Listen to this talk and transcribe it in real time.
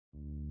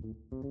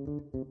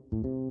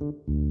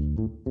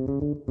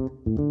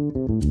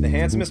The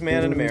handsomest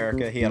man in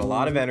America. He had a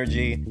lot of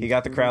energy. He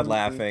got the crowd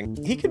laughing.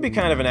 He could be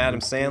kind of an Adam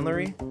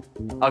Sandler-y.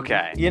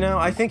 Okay. You know,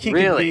 I think he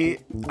Really?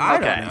 could be... I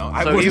don't know.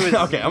 So he was-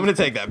 Okay, I'm going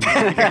to take that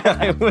back.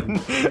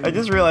 I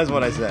just realized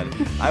what I said.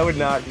 I would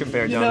not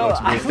compare John Wilkes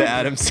Booth to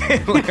Adam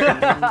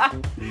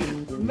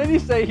Sandler. Many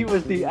say he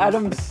was the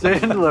Adam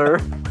Sandler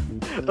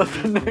of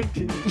the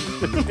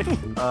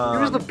 1960s.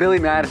 He was the Billy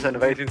Madison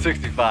of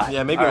 1865.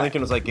 Yeah, maybe All right.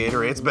 Lincoln was like,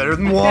 Gatorade's better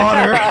than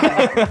water.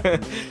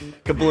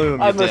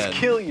 Kabloom, I you're must dead.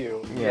 kill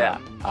you. Yeah.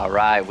 All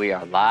right, we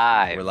are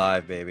live. We're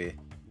live, baby.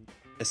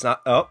 It's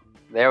not... Oh,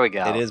 There we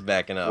go. it is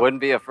backing up.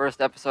 Wouldn't be a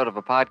first episode of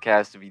a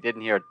podcast if you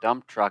didn't hear a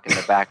dump truck in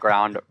the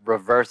background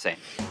reversing.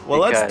 Well,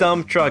 let's Because-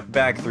 dump truck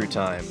back through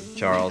time,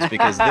 Charles,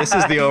 because this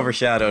is the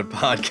Overshadowed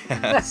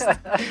podcast.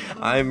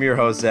 I'm your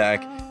host,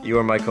 Zach. You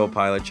are my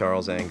co-pilot,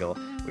 Charles Angle.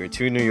 We're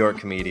two New York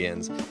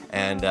comedians,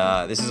 and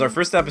this is our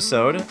first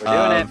episode.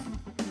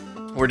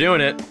 We're doing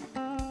it.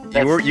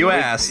 You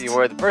asked. You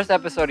were the first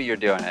episode of You're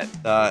Doing It.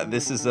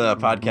 This is a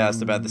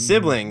podcast about the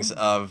siblings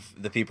of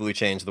the people who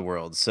changed the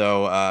world.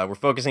 So we're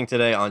focusing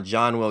today on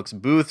John Wilkes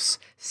Booth's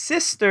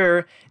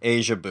sister,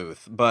 Asia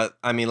Booth. But,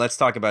 I mean, let's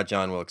talk about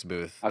John Wilkes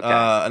Booth. Okay.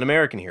 An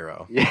American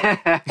hero.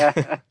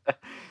 Yeah.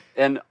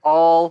 An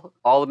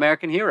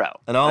all-American hero.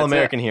 An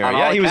all-American That's it. hero. On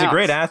Yeah, all he was a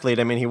great accounts. athlete.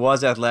 I mean, he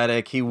was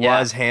athletic. He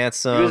was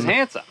handsome. He was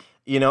handsome.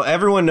 You know,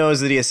 everyone knows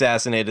that he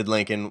assassinated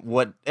Lincoln.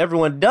 What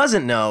everyone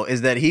doesn't know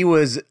is that he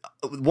was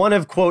one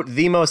of, quote,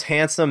 the most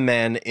handsome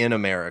men in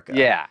America.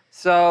 Yeah.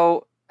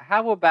 So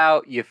how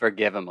about you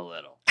forgive him a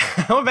little?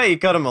 How about you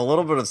cut him a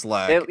little bit of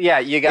slack? Yeah,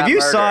 you got If you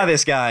murdered. saw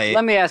this guy...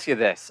 Let me ask you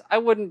this. I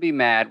wouldn't be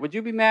mad. Would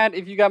you be mad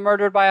if you got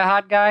murdered by a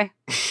hot guy?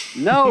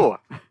 No.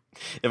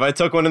 If I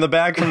took one in the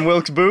bag from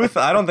Wilkes Booth,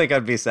 I don't think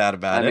I'd be sad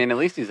about I it. mean, at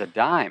least he's a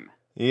dime.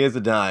 He is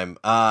a dime.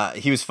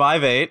 He was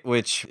 5'8",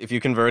 which, if you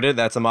convert it,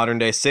 that's a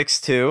modern-day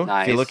 6'2",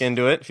 Nice. if you look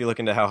into it, if you look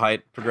into how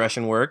height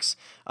progression works.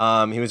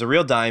 He was a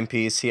real dime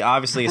piece. He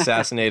obviously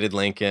assassinated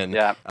Lincoln.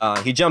 Yeah.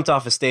 He jumped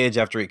off a stage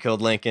after he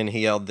killed Lincoln.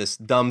 He yelled this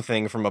dumb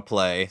thing from a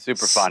play.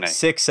 Super funny.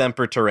 Sic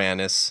semper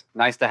tyrannis.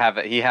 Nice to have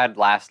it. He had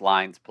last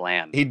lines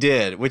planned. He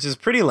did, which is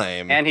pretty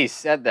lame. And he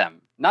said them.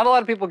 Not a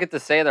lot of people get to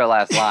say their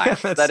last lines.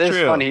 That's That is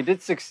true. funny. He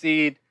did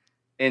succeed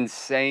in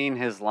saying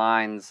his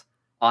lines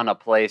on a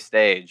play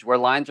stage where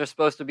lines are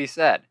supposed to be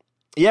said.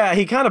 Yeah,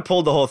 he kind of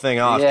pulled the whole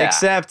thing off, Yeah.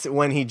 except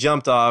when he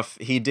jumped off,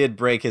 he did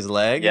break his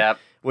leg. Yep.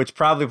 Which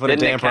probably put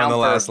Didn't a damper on account the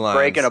for last line.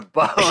 breaking a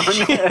bone.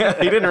 Yeah,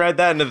 he didn't write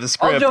that into the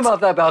script. I'll jump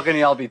off that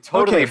balcony. I'll be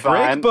totally okay,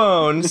 fine. break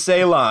bone,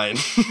 say line.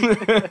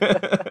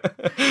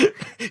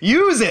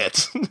 Use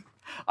it.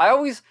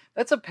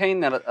 That's a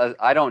pain that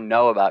I don't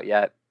know about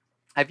yet.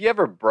 Have you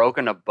ever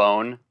broken a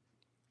bone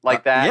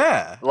like that?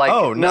 Yeah. Like,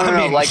 oh, no,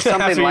 I mean, like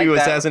something after like you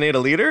that. assassinate a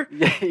leader?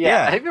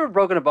 Yeah. Have you ever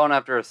broken a bone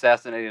after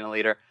assassinating a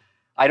leader?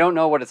 I don't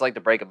know what it's like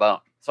to break a bone.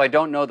 So I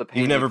don't know the pain.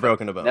 You've never you feel.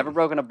 broken a bone. Never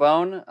broken a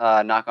bone,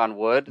 knock on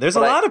wood. There's a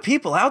But lot of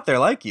people out there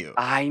like you.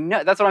 I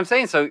know. That's what I'm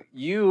saying. So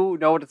you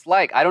know what it's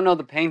like. I don't know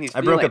the pain he's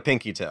I feeling. broke a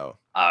pinky toe.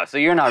 Oh, so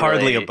you're not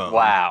Hardly really, a bone.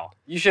 Wow.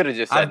 You should have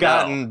just said I've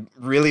gotten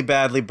really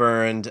badly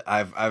burned.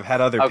 I've had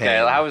other no. Okay,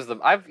 pain. how was the...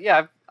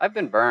 I've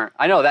been burnt.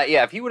 I know that,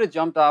 yeah. If he would have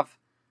jumped off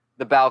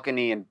the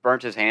balcony and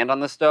burnt his hand on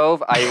the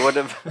stove, I would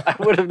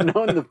have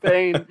known the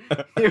pain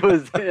he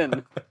was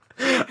in.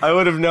 I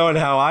would have known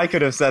how I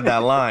could have said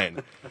that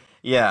line.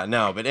 Yeah,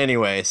 no, but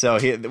anyway, so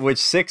which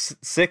sic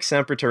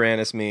semper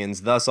tyrannis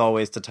means thus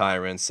always to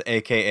tyrants,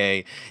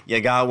 a.k.a. you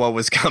got what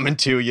was coming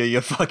to you,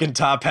 you fucking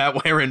top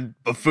hat wearing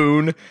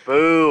buffoon.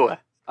 Boo.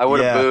 I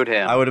would have booed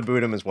him. I would have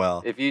booed him as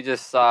well. If you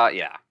just saw,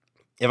 yeah.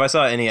 If I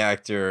saw any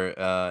actor,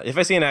 if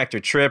I see an actor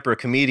trip or a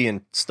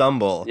comedian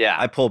stumble, Yeah.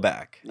 I pull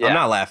back. Yeah. I'm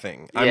not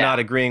laughing. I'm Yeah. not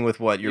agreeing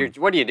with what you're...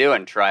 What are you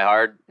doing, try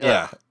hard?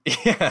 Yeah.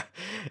 Yeah.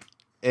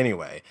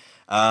 Anyway,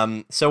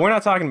 so we're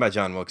not talking about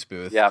John Wilkes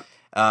Booth. Yeah.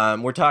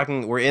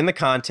 We're in the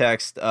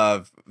context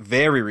of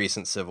very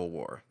recent Civil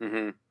War.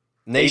 Mm-hmm.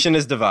 Nation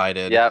is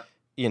divided. Yep.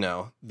 You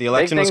know, the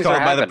election was things are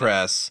called by the happening.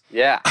 press.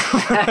 Yeah.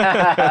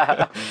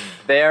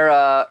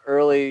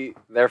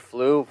 Their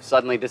flu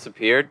suddenly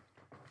disappeared.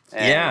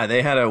 and Yeah,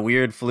 they had a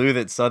weird flu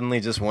that suddenly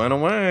just went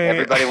away.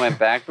 Everybody went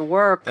back to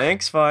work.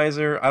 Thanks,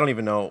 Pfizer. I don't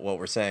even know what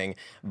we're saying,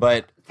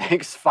 but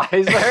Thanks,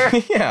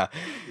 Pfizer. yeah.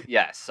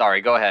 Yes,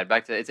 sorry, go ahead.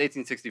 Back to it's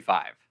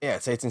 1865. Yeah,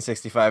 it's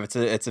 1865.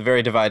 It's a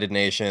very divided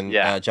nation.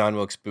 Yeah. John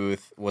Wilkes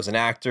Booth was an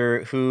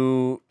actor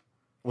who...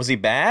 Was he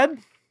bad?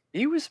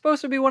 He was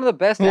supposed to be one of the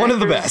best One of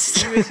the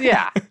actors. best.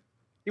 Yeah.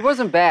 He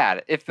wasn't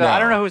bad. If No. I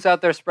don't know who's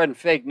out there spreading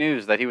fake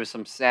news that he was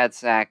some sad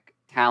sack,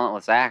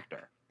 talentless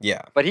actor.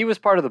 Yeah. But he was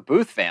part of the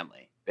Booth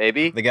family,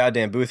 baby. The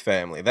goddamn Booth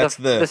family. That's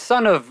the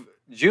son of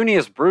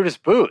Junius Brutus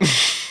Booth,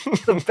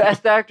 the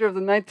best actor of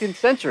the 19th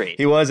century.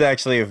 He was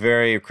actually a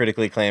very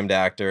critically acclaimed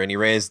actor, and he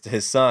raised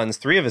his sons,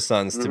 three of his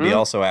sons, to be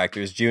also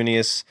actors.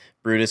 Junius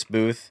Brutus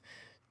Booth,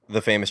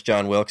 the famous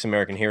John Wilkes,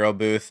 American Hero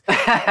Booth,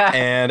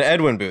 and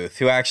Edwin Booth,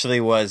 who actually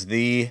was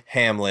the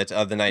Hamlet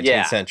of the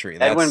 19th century.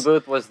 Edwin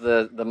Booth was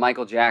the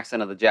Michael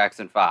Jackson of the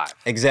Jackson 5.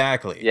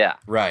 Exactly. Yeah.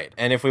 Right.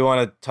 And if we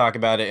want to talk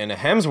about it in a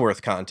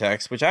Hemsworth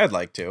context, which I'd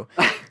like to,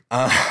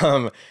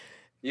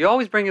 you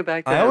always bring it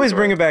back to I Hemsworth. always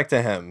bring it back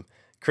to him.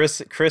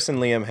 Chris and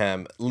Liam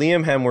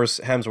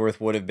Hemsworth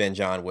would have been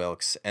John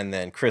Wilkes, and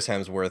then Chris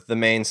Hemsworth, the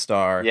main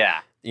star. Yeah.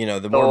 You know,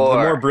 the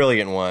more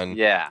brilliant one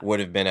Yeah.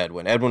 would have been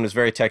Edwin. Edwin was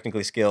very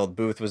technically skilled.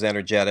 Booth was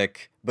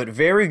energetic, but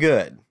very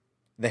good.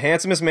 The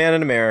handsomest man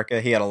in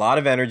America. He had a lot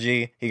of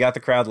energy. He got the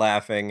crowd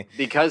laughing.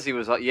 Because he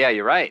was, yeah,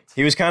 you're right.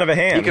 He was kind of a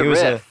ham. He could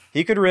riff.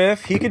 He could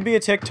riff. He could be a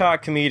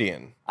TikTok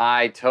comedian.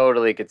 I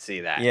totally could see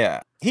that.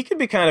 Yeah. He could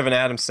be kind of an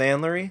Adam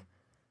Sandler-y.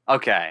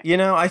 Okay. You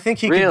know, I think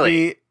he could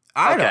be...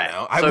 I don't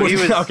know.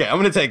 Okay, I'm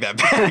going to take that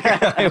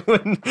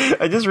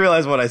back. I just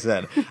realized what I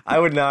said. I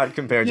would not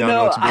compare John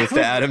Wilkes Booth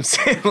to Adam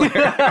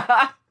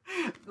Sandler.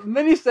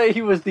 Many say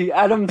he was the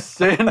Adam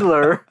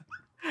Sandler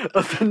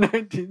of the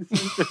 19th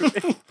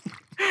century.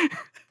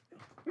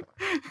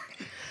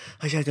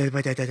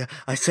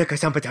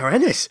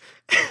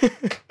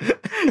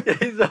 Yeah,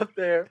 he's up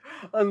there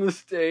on the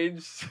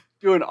stage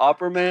doing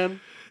Opera Man.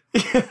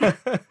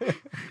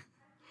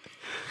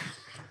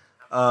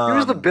 He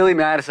was the Billy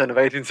Madison of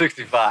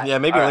 1865. Yeah,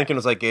 maybe Lincoln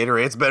was like,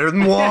 Gatorade's better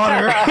than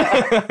water.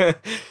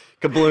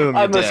 Kabloom,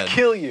 I must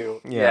kill you.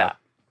 Yeah.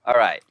 All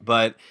right.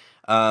 But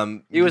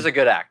he was a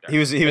good actor. He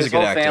was a good actor. His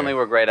whole family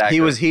were great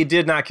actors. He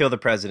did not kill the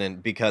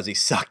president because he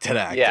sucked at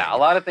acting. Yeah, a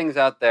lot of things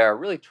out there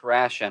really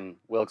trashing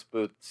Wilkes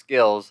Booth's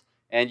skills,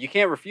 and you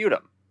can't refute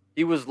him.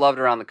 He was loved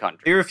around the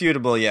country.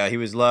 Irrefutable, yeah. He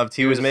was loved.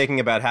 He was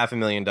making about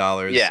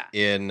 $500,000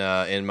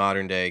 in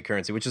modern day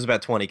currency, which is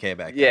about $20K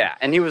back then. Yeah,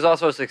 and he was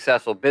also a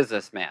successful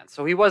businessman.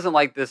 So he wasn't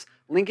like this.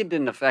 Lincoln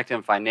didn't affect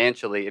him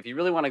financially. If you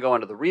really want to go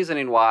into the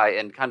reasoning why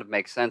and kind of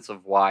make sense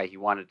of why he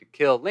wanted to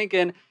kill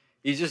Lincoln,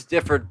 he just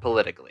differed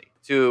politically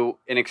to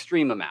an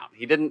extreme amount.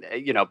 He didn't,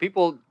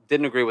 people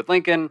didn't agree with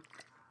Lincoln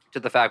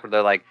to the fact where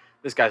they're like,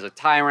 this guy's a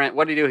tyrant.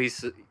 What did he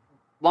do?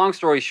 Long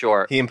story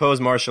short. He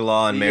imposed martial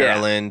law in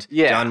Maryland.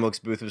 Yeah. John Wilkes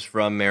Booth was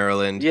from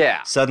Maryland.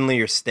 Yeah. Suddenly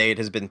your state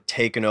has been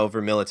taken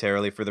over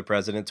militarily for the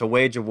president to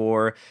wage a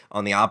war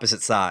on the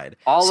opposite side.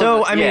 He was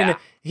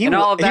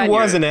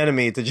an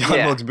enemy to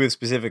John Wilkes Booth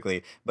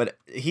specifically, but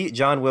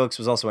John Wilkes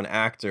was also an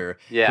actor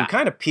who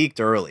kind of peaked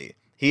early.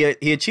 He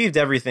achieved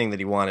everything that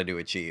he wanted to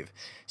achieve.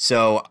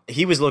 So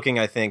he was looking,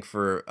 I think,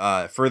 for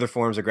further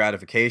forms of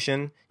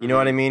gratification. You know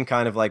what I mean?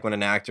 Kind of like when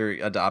an actor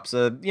adopts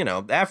a,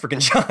 African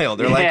child.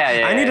 They're like,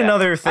 I need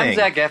another thing. I'm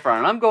Zac Efron,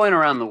 and I'm going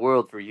around the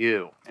world for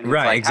you. And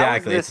right,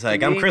 exactly. It's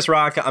like, I'm Chris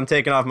Rock, I'm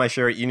taking off my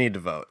shirt, you need to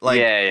vote.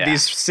 Like,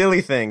 these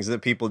silly things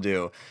that people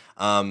do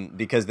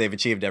because they've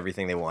achieved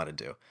everything they want to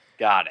do.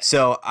 Got it.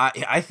 So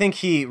I think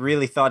he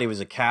really thought he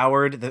was a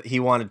coward, that he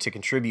wanted to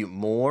contribute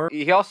more.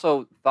 He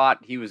also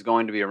thought he was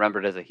going to be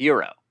remembered as a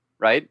hero,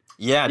 right?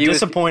 Yeah,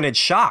 disappointed,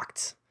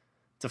 shocked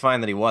to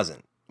find that he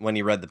wasn't when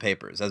he read the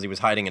papers as he was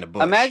hiding in a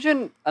bush.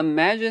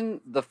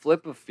 Imagine the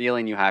flip of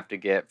feeling you have to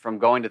get from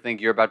going to think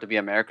you're about to be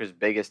America's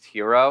biggest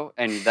hero,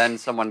 and then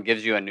someone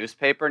gives you a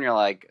newspaper, and you're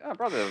like, oh,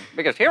 probably the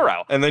biggest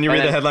hero. And then you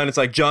read the headline, it's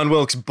like, John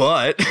Wilkes'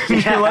 butt.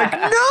 And you're like,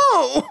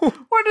 no!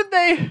 Where did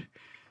they...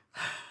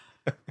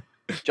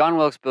 John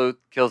Wilkes Booth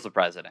kills the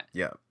president.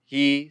 Yeah.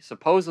 He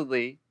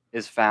supposedly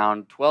is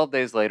found 12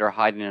 days later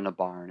hiding in a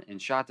barn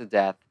and shot to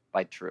death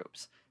by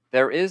troops.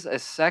 There is a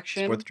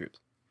section... Support the troops.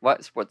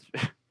 What? Support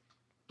the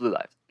Blue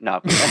Lives.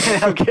 No.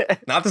 Okay.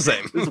 Not the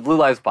same. This is a Blue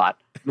Lives pod.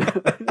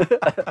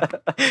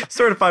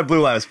 Certified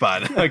Blue Lives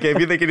pod. Okay, if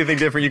you think anything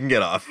different, you can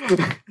get off.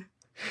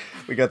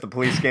 We got the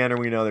police scanner.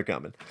 We know they're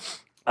coming.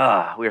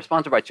 We are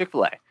sponsored by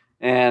Chick-fil-A.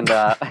 And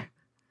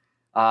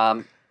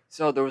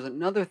so there was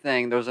another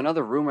thing. There was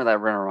another rumor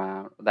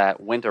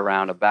that went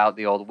around about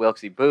the old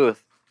Wilkesy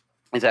Booth,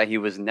 is that he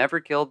was never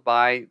killed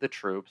by the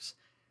troops.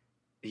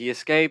 He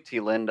escaped. He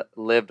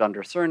lived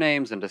under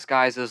surnames and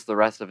disguises the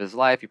rest of his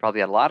life. He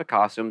probably had a lot of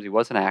costumes. He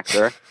was an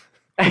actor.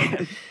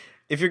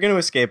 If you're going to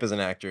escape as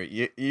an actor,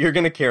 you're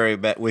going to carry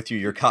with you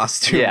your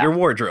costume, your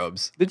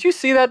wardrobes. Did you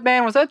see that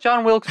man? Was that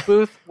John Wilkes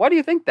Booth? Why do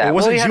you think that? It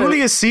wasn't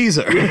Julius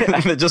Caesar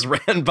that just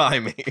ran by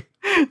me.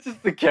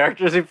 Just the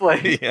characters he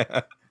played.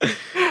 Yeah.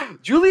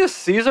 Julius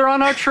Caesar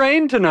on our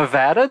train to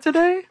Nevada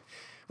today?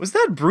 Was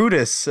that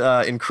Brutus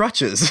in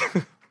crutches?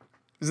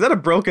 Is that a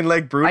broken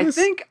leg Brutus?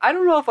 I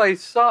don't know if I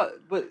saw,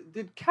 but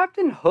did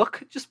Captain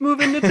Hook just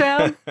move into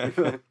town?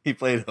 He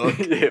played Hook.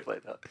 Yeah, he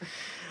played Hook.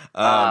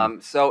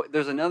 So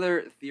there's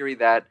another theory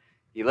that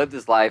he lived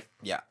his life.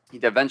 Yeah. He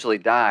eventually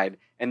died.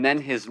 And then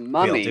his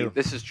mummy,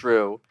 this is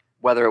true,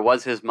 whether it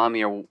was his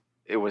mummy or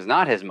it was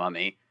not his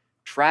mummy,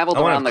 traveled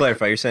around I want to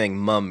clarify. You're saying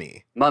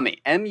mummy. Mummy.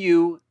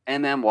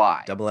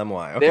 M-U-M-M-Y. Double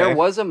M-Y. Okay. There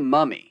was a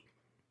mummy,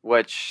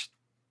 which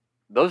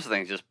those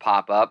things just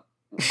pop up.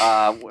 When's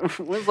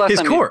the last his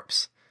time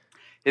corpse.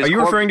 Are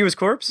you referring to his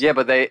corpse? Yeah,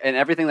 but and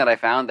everything that I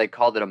found, they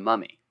called it a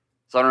mummy.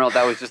 So I don't know if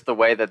that was just the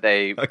way that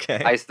they... Okay.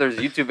 There's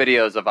YouTube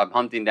videos of I'm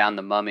hunting down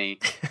the mummy,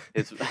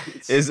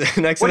 It's Is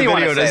next What to do the you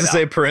wanna video, does it though? say What do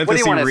you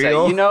parenthesis want to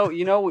real?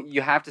 say?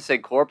 You have to say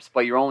corpse,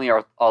 but your only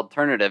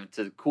alternative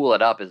to cool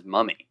it up is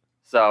mummy.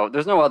 So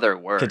there's no other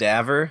word.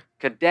 Cadaver?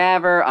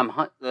 Cadaver.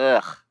 Ugh.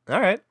 All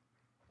right.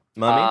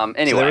 Mummy?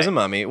 Anyway. So there was a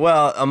mummy.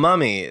 Well, a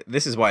mummy,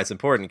 this is why it's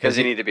important. Because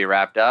you need to be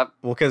wrapped up.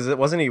 Well, because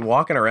wasn't he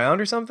walking around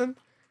or something?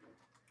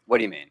 What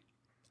do you mean?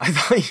 I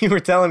thought you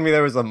were telling me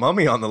there was a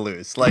mummy on the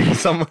loose. Like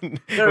someone...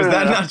 No, was no,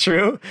 that no. not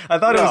true? I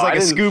thought it No, was like I a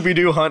didn't-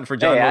 Scooby-Doo hunt for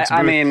John Hey, Wilkes Booth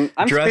I mean,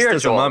 I'm dressed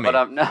spiritual, as a mummy. but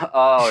I'm no.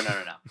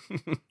 Oh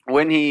no.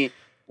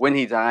 When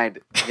he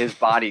died, his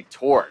body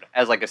toured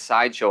as like a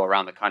sideshow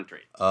around the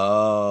country.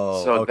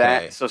 Oh, So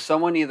okay. so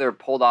someone either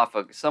pulled off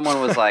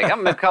someone was like, I'm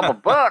gonna make a couple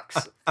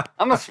bucks. I'm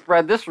gonna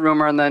spread this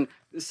rumor, and then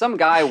some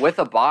guy with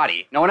a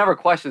body. No one ever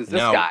questions this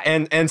no, guy.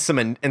 and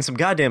some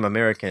goddamn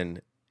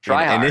American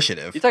Try hard.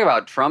 initiative. You talk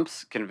about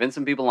Trump's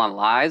convincing people on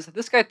lies.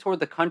 This guy toured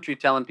the country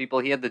telling people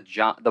he had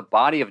the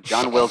body of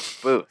John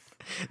Wilkes Booth.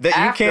 That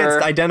you can't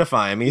After-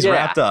 identify him. He's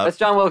wrapped up. That's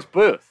John Wilkes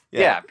Booth.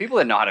 Yeah. Yeah, people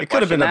didn't know how to It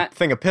could have question been that. a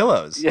thing of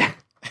pillows. Yeah.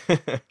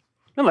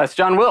 No, that's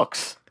John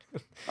Wilkes.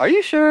 Are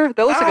you sure?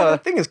 That looks like That a...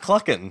 thing is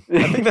clucking.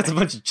 I think that's a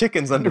bunch of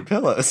chickens under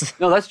pillows.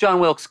 No, that's John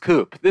Wilkes'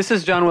 coop. This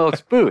is John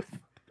Wilkes Booth.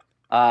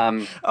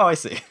 Oh, I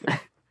see.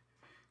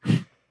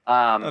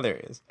 Um, Oh, there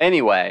he is.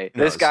 Anyway,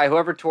 this Knows. guy,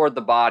 whoever toured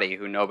the body,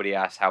 who nobody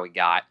asked how he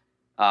got,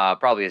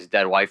 probably his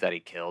dead wife that he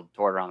killed,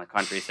 toured around the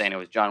country saying it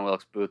was John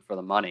Wilkes Booth for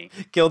the money.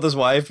 Killed his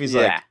wife. He's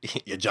Yeah.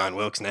 like, you're John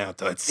Wilkes now,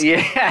 toots.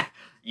 Yeah.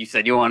 You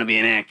said you want to be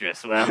an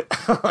actress. Well,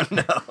 Oh,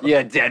 no. you're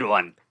a dead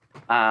one.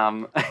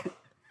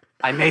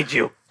 I made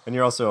you. And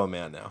you're also a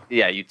man now.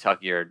 Yeah, you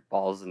tuck your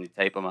balls and you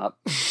tape them up.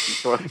 You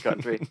tour the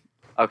country.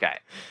 Okay.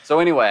 So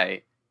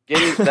anyway,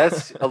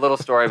 that's a little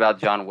story about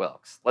John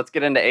Wilkes. Let's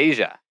get into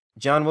Asia.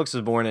 John Wilkes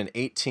was born in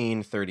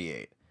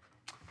 1838.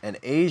 And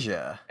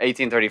Asia,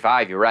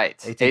 1835, you're right.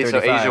 So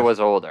 1835. Asia was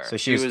older. so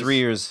she was 3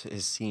 years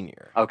his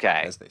senior,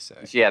 Okay. as they say.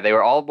 Yeah, they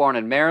were all born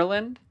in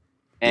Maryland.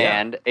 Yeah.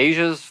 And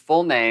Asia's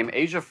full name,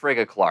 Asia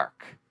Frigga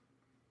Clark.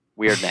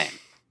 Weird name.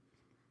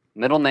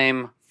 Middle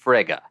name,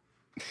 Frigga.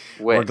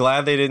 We're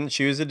glad they didn't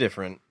choose a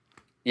different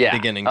yeah.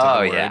 beginning to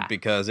the word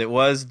because it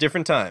was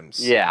different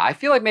times. Yeah, I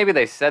feel like maybe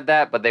they said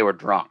that, but they were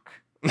drunk.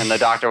 And the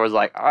doctor was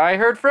like, I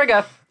heard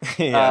Frigga.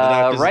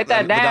 Write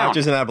that The down.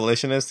 doctor's an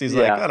abolitionist. He's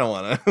Yeah. like, I don't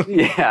want to.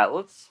 Yeah,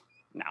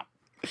 no.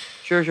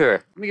 Sure.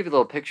 Let me give you a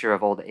little picture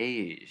of old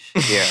Age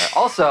here.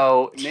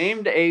 Also,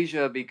 named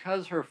Asia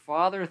because her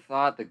father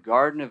thought the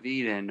Garden of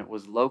Eden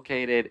was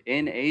located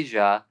in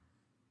Asia.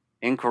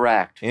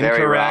 Incorrect. Very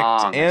Incorrect.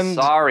 wrong. And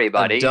Sorry,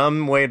 buddy. A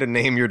dumb way to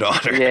name your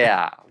daughter.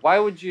 Yeah. Why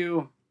would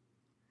you?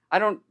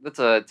 That's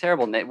a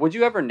terrible name. Would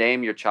you ever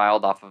name your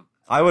child off of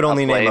I would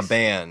only name a place.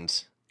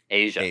 band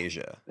Asia?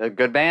 Asia. A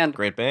good band.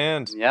 Great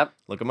band. Yep.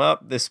 Look them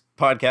up. This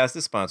podcast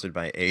is sponsored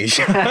by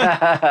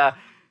Asia.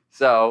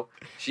 So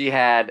she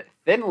had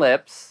thin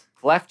lips,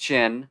 cleft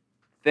chin,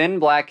 thin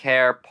black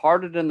hair,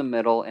 parted in the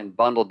middle, and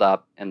bundled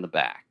up in the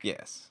back.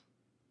 Yes.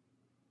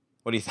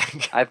 What do you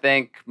think? I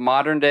think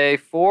modern day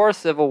 4,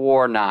 Civil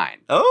War 9.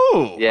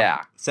 Oh.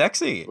 Yeah.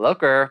 Sexy.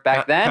 Look her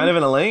back then. Kind of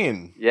an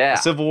Elaine. Yeah. A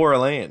Civil War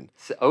Elaine.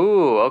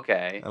 Oh,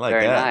 okay. I like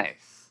Very that.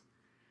 nice.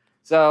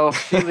 So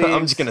she leaves.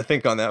 I'm just going to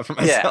think on that for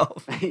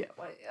myself. Yeah.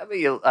 I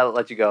mean, I'll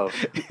let you go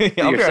I'll do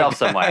be right yourself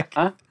some way. back.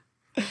 Huh?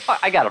 Oh,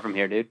 I got it from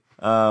here, dude.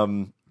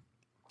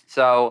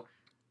 So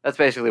that's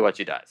basically what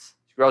she does.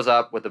 She grows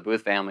up with the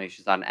Booth family.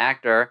 She's not an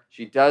actor.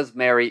 She does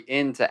marry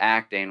into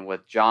acting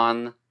with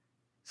John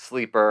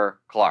Sleeper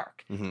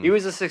Clark. Mhm. He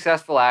was a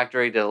successful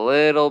actor. He did a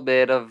little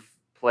bit of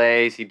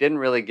plays. He didn't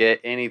really get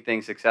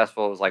anything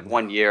successful. It was like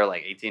one year,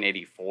 like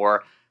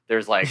 1884.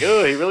 There's like,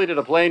 oh, he really did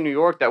a play in New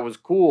York that was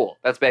cool.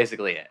 That's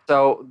basically it.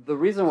 So the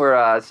reason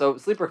so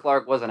Sleeper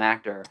Clark was an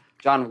actor.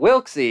 John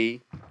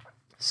Wilkesy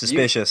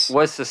Suspicious.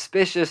 was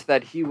suspicious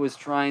that he was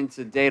trying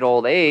to date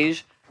old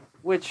Age,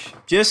 which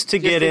Just to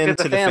get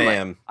into the family.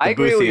 fam. I the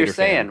agree Booth with what you're Theater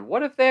saying. fam.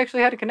 What if they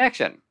actually had a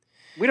connection?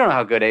 We don't know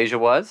how good Asia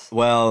was.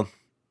 Well,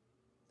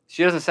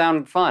 She doesn't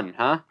sound fun,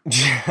 huh?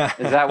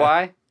 Is that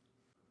why?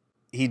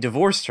 he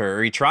divorced her,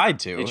 or he tried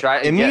to. He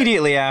tried-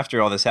 Immediately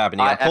after all this happened,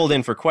 he got I- pulled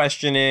in for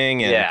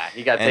questioning. And, Yeah,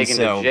 he got and taken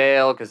so- to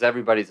jail because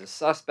everybody's a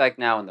suspect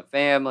now in the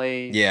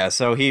family. Yeah,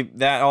 so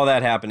all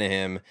that happened to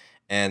him,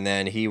 and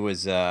then he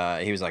was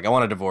like, I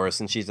want a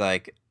divorce, and she's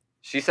like,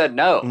 She said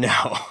no.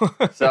 no.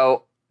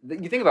 So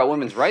you think about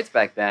women's rights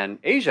back then.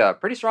 Asia,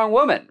 pretty strong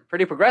woman,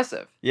 pretty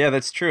progressive. Yeah,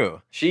 that's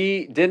true.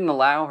 She didn't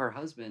allow her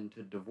husband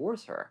to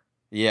divorce her.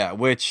 Yeah,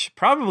 which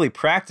probably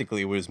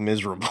practically was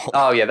miserable.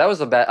 Oh yeah, that was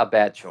a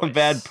bad choice. A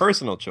bad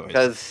personal choice.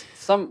 Because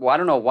I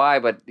don't know why,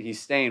 but he's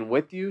staying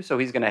with you, so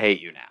he's gonna hate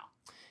you now.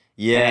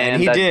 Yeah, and and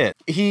he that- did.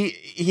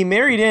 He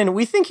married in.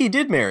 We think he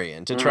did marry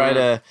in to try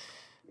to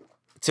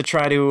Dig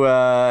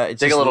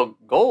just a little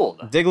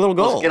gold. dig a little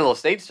Let's gold. get a little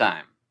stage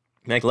time.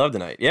 Make love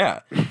tonight. Yeah.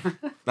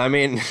 I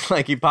mean,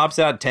 like he pops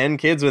out 10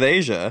 kids with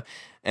Asia,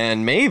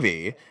 and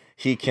maybe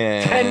he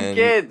can 10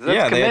 kids, that's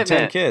yeah, they had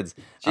 10 commitment. kids.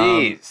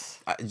 Jeez.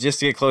 Just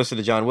to get closer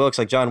to John Wilkes,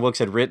 like John Wilkes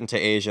had written to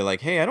Asia, like,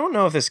 "Hey, I don't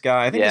know if this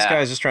guy. I think this Yeah.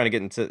 guy's just trying to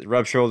get into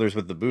rub shoulders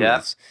with the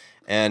Booths."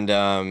 And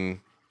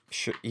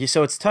Sure.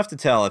 So it's tough to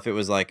tell if it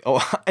was like,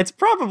 oh, it's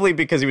probably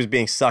because he was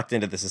being sucked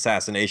into this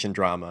assassination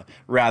drama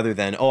rather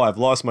than, oh, I've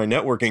lost my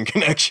networking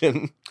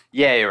connection.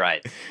 Yeah, you're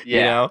right. Yeah,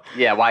 You know?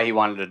 yeah. Why he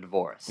wanted a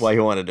divorce? Why he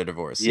wanted a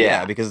divorce.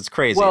 Yeah. Because it's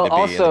crazy Well, to be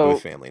in also- the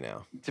Booth family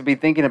now. To be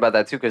thinking about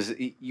that too, because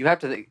you have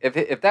to think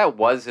if that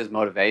was his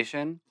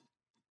motivation,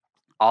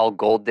 I'll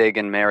gold dig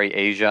and marry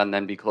Asia and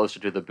then be closer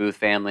to the Booth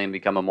family and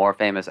become a more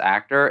famous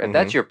actor. If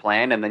that's your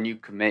plan, and then you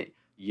commit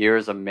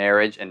years of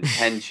marriage and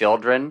 10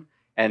 children,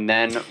 and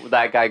then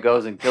that guy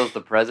goes and kills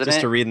the president,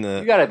 Just to read in you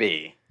the... gotta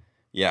be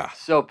Yeah,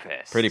 so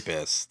pissed. pretty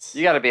pissed.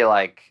 You gotta be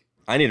like,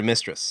 I need a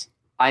mistress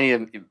I need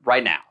him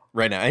right now.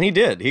 right now. And he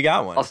did. He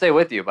got one. I'll stay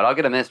with you, but I'll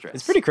get a mistress.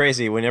 It's pretty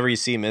crazy. Whenever you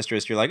see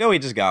mistress, you're like, oh, he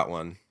just got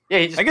one. Yeah,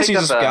 he just I guess he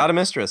picked just up got a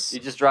mistress. You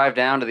just drive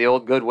down to the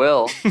old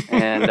Goodwill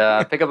and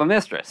pick up a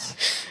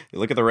mistress. You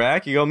look at the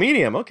rack, you go,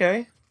 medium,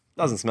 okay.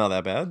 Doesn't smell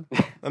that bad.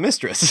 A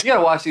mistress. You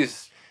gotta wash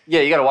these.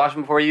 Yeah, you gotta wash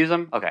them before you use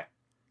them. Okay.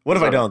 What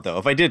if I don't, though?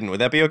 If I didn't, would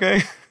that be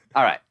okay?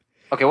 All right.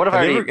 Okay. What if I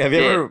already have you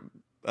did? ever...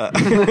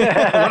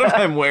 what if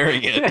I'm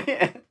wearing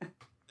it?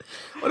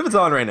 What if it's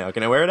on right now?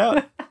 Can I wear it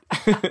out?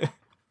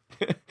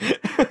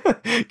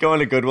 Going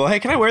to Goodwill. Hey,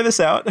 can I wear this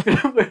out?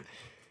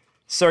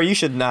 Sir, you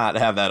should not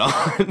have that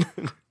on.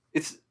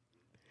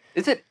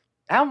 Is it?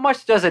 How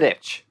much does it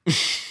itch?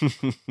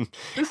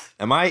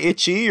 Am I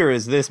itchy or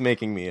is this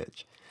making me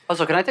itch?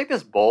 Also, can I take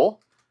this bowl?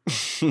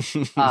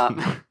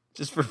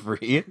 Just for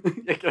free?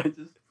 Yeah, can I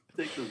just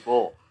take this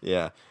bowl?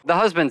 Yeah. The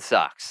husband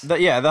sucks. The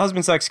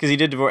husband sucks because he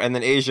did divorce, and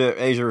then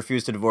Asia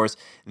refused to divorce.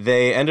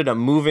 They ended up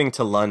moving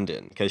to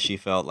London because she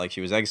felt like she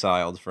was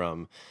exiled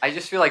from... I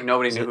just feel like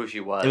nobody knew who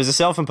she was. It was a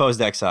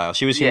self-imposed exile.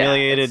 She was Yeah,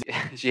 humiliated.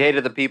 she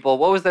hated the people.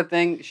 What was that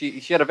thing?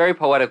 She had a very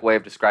poetic way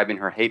of describing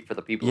her hate for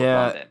the people of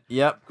London.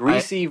 Yep.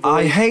 Greasy I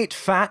voice. hate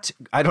fat...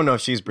 I don't know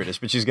if she's British,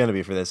 but she's going to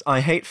be for this. I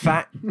hate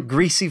fat,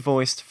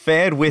 greasy-voiced,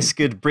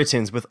 fair-whiskered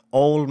Britons with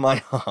all my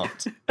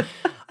heart.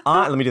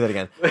 Let me do that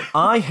again.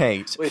 I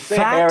hate Wait, say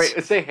fat... Harry.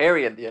 Say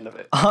Harry at the end of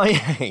it. I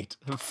hate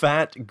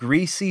fat,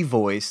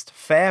 greasy-voiced,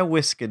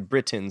 fair-whiskered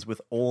Britons with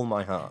all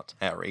my heart,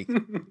 Harry.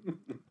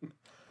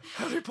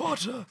 Harry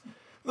Potter,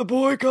 the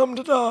boy come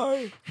to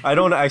die. I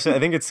don't actually. I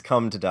think it's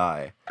come to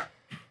die.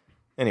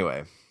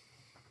 Anyway,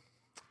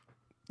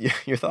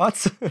 your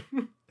thoughts?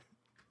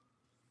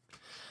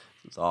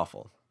 It's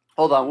awful.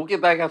 Hold on, we'll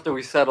get back after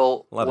we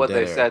settle A lot of what dead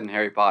they air. said in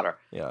Harry Potter.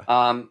 Yeah.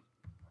 Let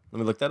Let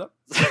me look that up.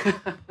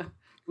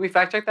 we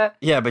fact check that?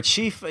 Yeah, but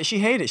she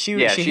hated. She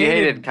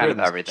hated kind of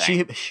Britons.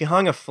 everything. She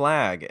hung a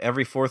flag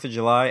every 4th of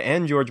July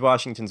and George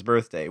Washington's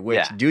birthday. Which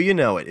Yeah. do you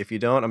know it? If you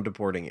don't, I'm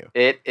deporting you.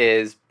 It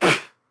is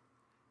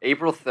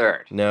April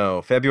 3rd.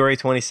 No, February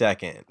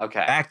 22nd.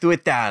 Okay. Back to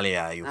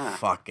Italia, you Ah,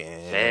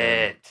 fucking.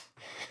 Shit.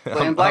 Well,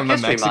 in I'm, Black I'm a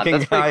History Month, Mexican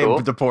that's pretty guy cool.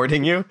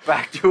 deporting you.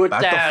 Back to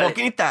Back Italy. to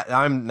fucking Italy.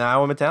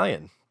 I'm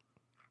Italian.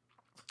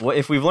 Well,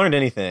 if we've learned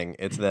anything,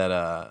 it's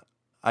that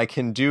I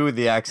can do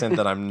the accent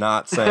that I'm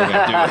not saying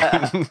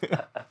I'm doing.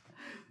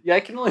 Yeah, I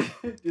can only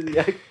do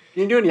the.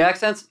 Can you do any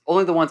accents?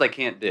 Only the ones I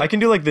can't do. I can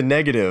do like the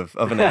negative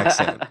of an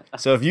accent.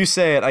 So if you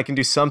say it, I can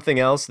do something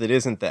else that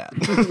isn't that.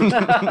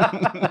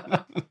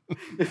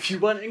 If you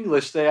want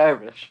English, say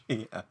Irish.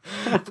 Yeah,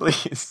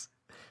 please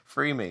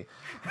free me.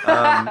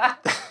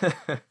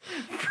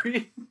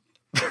 Free-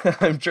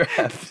 I'm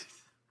trapped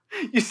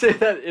You say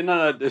that in an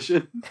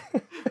audition.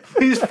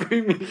 Please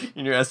free me.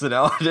 in your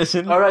SNL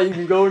audition. All right, you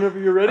can go whenever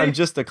you're ready. I'm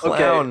just a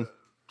clown.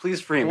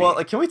 Please free me.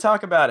 Well, can we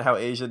talk about how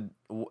Asia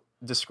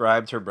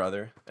described her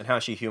brother and how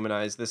she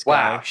humanized this guy?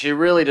 wow, she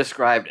really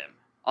described him.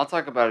 I'll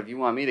talk about it if you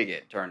want me to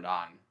get turned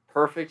on.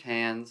 Perfect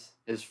hands,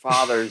 his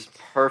father's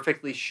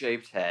perfectly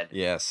shaped head.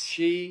 Yes.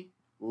 She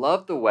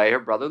loved the way her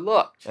brother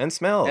looked. And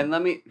smelled. And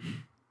let me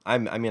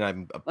I'm let me ask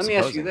you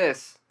supposing.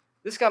 this.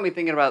 This got me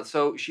thinking about,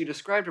 so she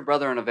described her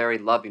brother in a very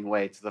loving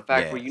way to the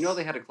fact where you know Yes.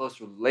 they had a close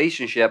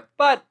relationship,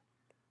 but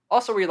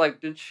also where you're like,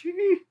 did she?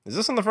 Is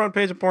this on the front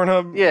page of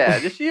Pornhub? Yeah,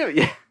 did she?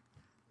 Yeah.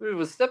 It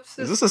was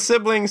stepsister. Is this a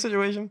sibling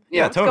situation?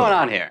 Yeah, what's totally. going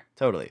on here?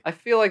 Totally. I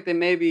feel like they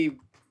maybe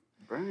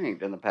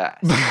banged in the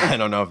past. I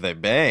don't know if they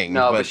banged.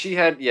 No, but she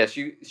had,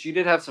 she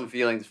did have some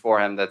feelings for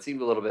him that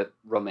seemed a little bit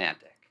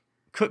romantic.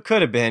 could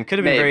have been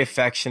very Maybe.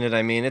 affectionate.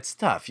 I mean, it's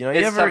tough. You know, It's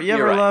you tough, ever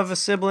you're right. love a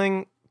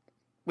sibling?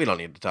 We don't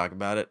need to talk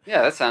about it.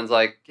 Yeah, that sounds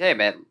like, hey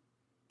man,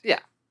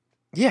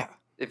 Yeah.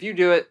 if you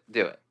do it,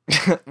 do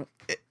it.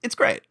 It's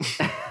great.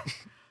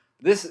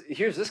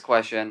 Here's this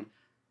question.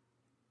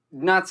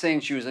 Not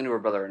saying she was into her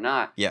brother or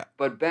not. Yeah.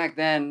 But back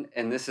then,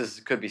 and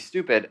could be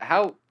stupid.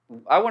 I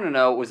want to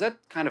know, was that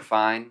kind of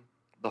fine?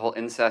 The whole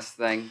incest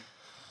thing,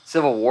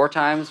 Civil War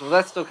times. Was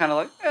that still kind of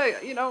like, hey,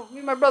 me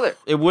and my brother?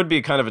 It would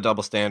be kind of a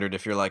double standard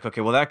if you're like,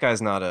 okay, well, that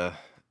guy's not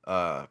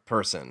a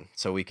person,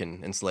 so we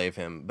can enslave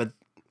him. But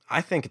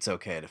I think it's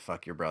okay to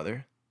fuck your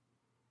brother.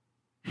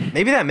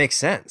 Maybe that makes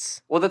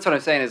sense. Well, that's what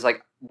I'm saying. Is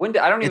like when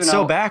I don't even It's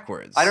know. so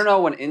backwards. I don't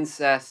know when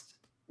incest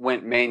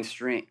went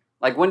mainstream.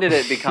 Like when did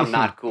it become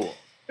not cool?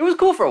 It was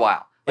cool for a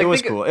while. Like, It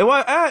was cool. It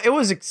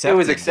was accepted. It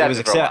was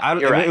accepted for a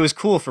while. You're right. It was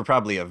cool for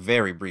probably a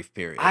very brief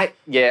period. I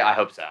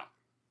hope so.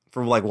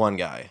 For like one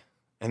guy.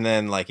 And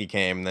then like he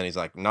came, and then he's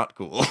like, not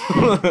cool.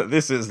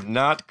 This is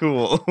not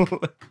cool.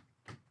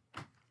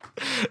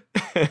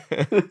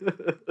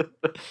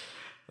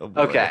 Oh,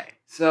 boy. Okay,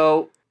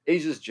 so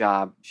Asia's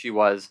job, she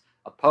was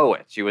a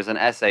poet. She was an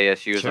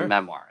essayist. She was Sure. a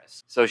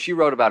memoirist. So she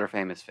wrote about her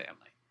famous family.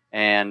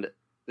 And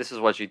this is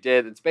what she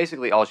did. It's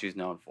basically all she's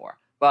known for.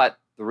 But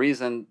the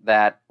reason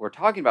that we're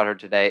talking about her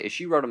today is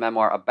she wrote a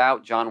memoir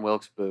about John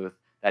Wilkes Booth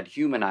that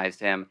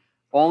humanized him.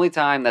 Only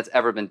time that's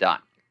ever been done.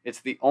 It's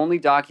the only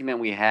document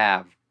we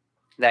have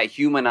that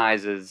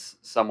humanizes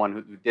someone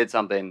who did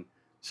something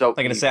so Like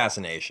an evil.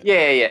 assassination. Yeah,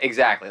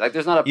 exactly. Like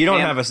there's not a You don't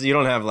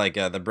have like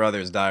the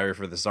Brothers' Diary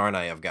for the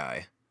Tsarnaev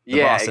guy, the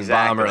yeah, Boston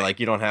exactly. bomber. Like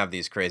you don't have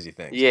these crazy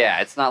things.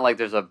 Yeah, it's not like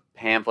there's a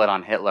pamphlet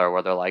on Hitler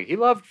where they're like, he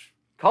loved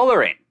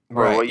coloring.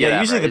 Or Right. Yeah. whatever.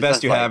 Usually the It's best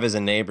just you like- have is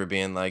a neighbor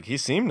being like, he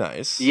seemed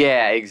nice.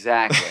 Yeah,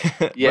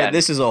 exactly. Yeah, But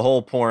this is a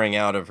whole pouring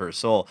out of her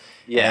soul.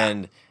 yeah,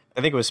 And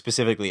I think it was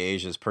specifically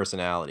Asia's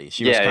personality.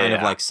 She was Yeah, kind of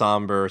yeah. like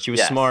somber. She was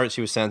Yes. smart.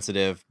 She was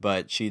sensitive,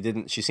 but she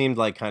seemed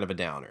like kind of a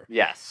downer.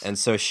 yes. And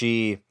so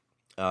she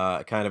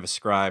kind of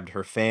ascribed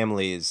her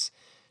family's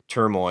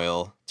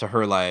turmoil to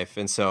her life.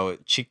 And so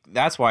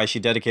that's why she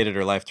dedicated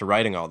her life to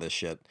writing all this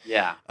shit.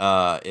 Yeah,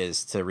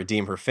 Is to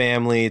redeem her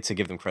family, to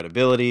give them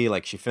credibility.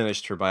 Like she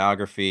finished her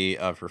biography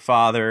of her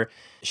father.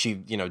 She,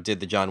 did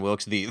the John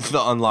Wilkes, the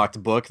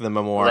unlocked book, the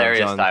memoir. of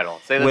hilarious John, title.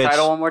 Say the which-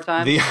 title one more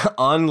time. The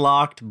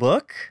unlocked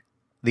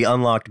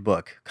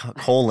book,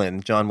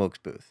 colon John Wilkes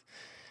Booth.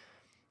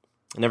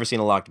 Never seen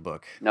a locked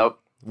book. Nope.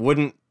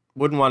 Wouldn't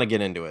want to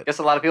get into I it. guess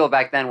a lot of people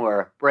back then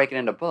were breaking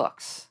into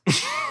books.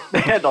 They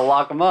had to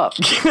lock them up.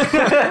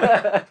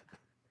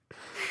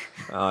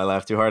 Oh, I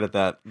laughed too hard at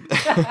that.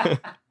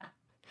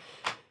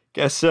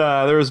 Guess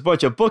there was a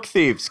bunch of book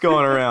thieves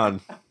going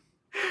around.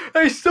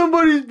 Hey,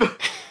 somebody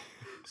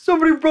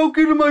broke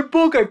into my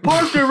book. I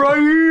parked it right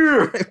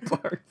here.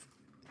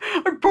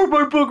 I put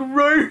my book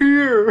right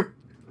here.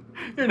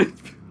 And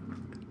it's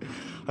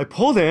I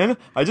pulled in.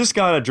 I just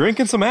got a drink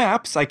and some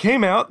apps. I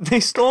came out. They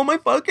stole my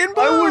fucking book.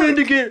 I went in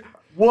to get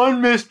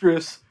one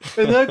mistress,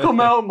 and then come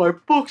out my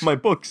books. My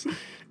book's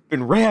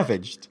been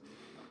ravaged.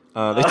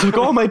 They took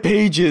all my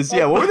pages.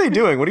 Yeah, what were they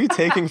doing? What are you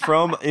taking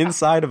from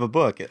inside of a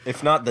book,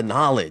 if not the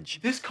knowledge?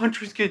 This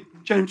country's getting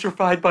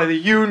gentrified by the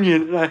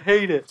union, and I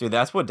hate it. Dude,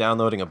 that's what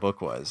downloading a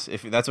book was.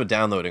 If that's what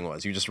downloading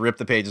was, you just rip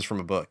the pages from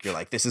a book. You're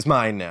like, this is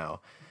mine now.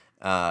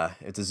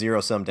 It's a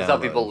zero-sum download. That's how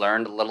people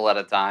learned a little at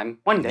a time.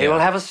 One day Yeah. we'll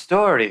have a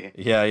story.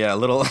 Yeah.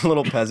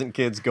 Little peasant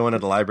kids going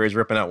into libraries,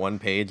 ripping out one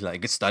page,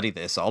 like, study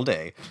this all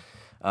day.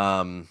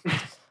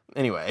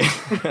 Anyway.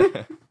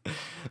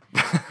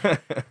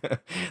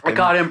 I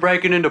caught him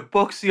breaking into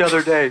books the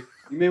other day.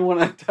 You may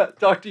want to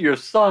talk to your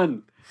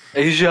son,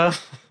 Asia.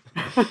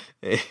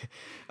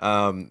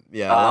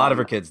 Yeah, a lot of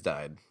her kids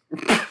died.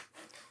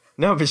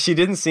 No, but she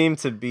didn't seem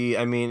to be,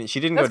 she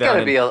didn't That's go down.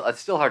 gotta be it's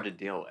still hard to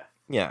deal with.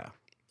 Yeah,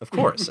 of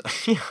course.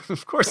 Yeah,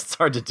 of course it's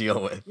hard to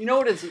deal with. You know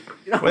what it's...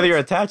 Whether you're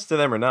attached to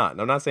them or not.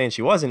 And I'm not saying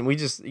she wasn't. We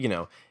just,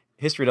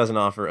 history doesn't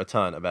offer a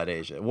ton about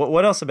Asia.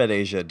 What else about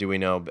Asia do we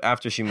know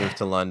after she moved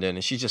to London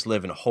and she's just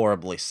living a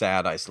horribly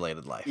sad,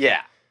 isolated life?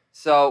 Yeah.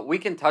 So we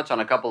can touch on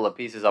a couple of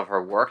pieces of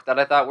her work that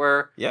I thought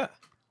we're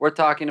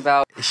talking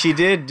about. She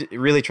did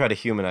really try to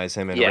humanize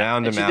him and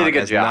round and him she did a out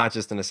good as job. not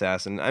just an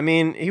assassin.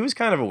 He was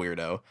kind of a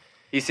weirdo.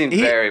 He seemed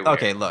very weird.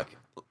 Okay, look.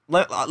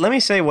 Let me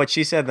say what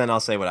she said, then I'll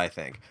say what I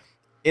think.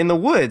 In the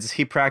woods,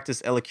 he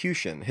practiced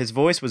elocution. His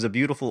voice was a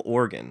beautiful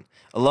organ.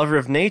 A lover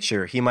of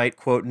nature, he might,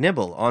 quote,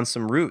 nibble on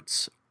some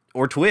roots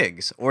or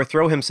twigs, or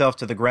throw himself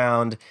to the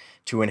ground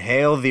to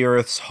inhale the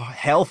earth's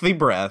healthy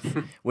breath,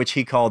 which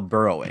he called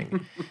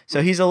burrowing.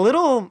 So he's a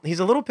little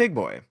pig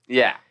boy.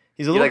 Yeah.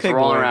 He's a little likes pig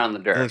rolling boy. around in the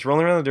dirt. He likes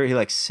rolling around in the dirt. He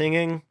likes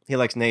singing. He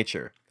likes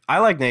nature. I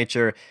like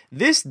nature.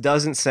 This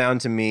doesn't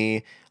sound to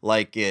me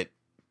like it,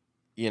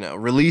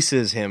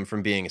 releases him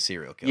from being a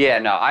serial killer. Yeah,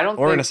 no, I don't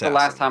Or an think the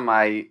last assassin. time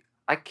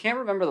I can't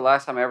remember the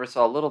last time I ever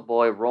saw a little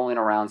boy rolling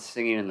around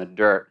singing in the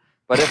dirt.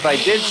 But if I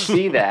did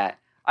see that,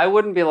 I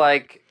wouldn't be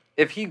like,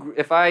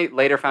 if I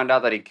later found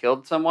out that he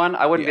killed someone,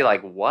 I wouldn't be Yeah.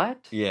 like, what?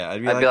 Yeah,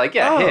 I'd be like,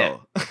 yeah,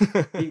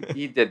 oh.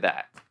 He did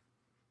that.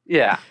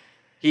 Yeah.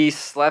 He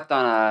slept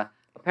on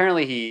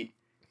apparently he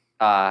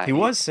He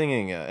was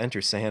singing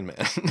Enter Sandman.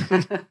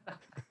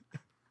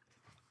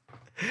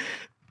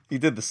 He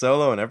did the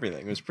solo and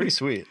everything. It was pretty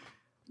sweet.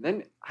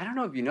 Then I don't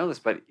know if you know this,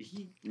 but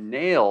he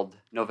nailed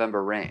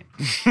November Rain.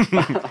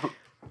 I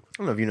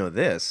don't know if you know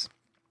this.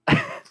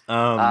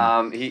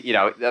 He,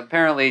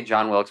 apparently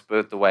John Wilkes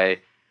Booth, the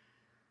way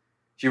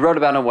she wrote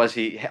about him was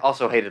he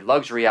also hated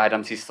luxury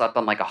items. He slept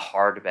on like a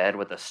hard bed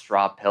with a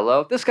straw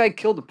pillow. This guy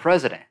killed the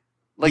president.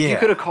 Like you Yeah.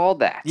 could have called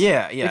that.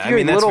 Yeah. If I your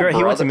mean, that's little very. He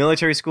went to brother-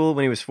 military school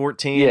when he was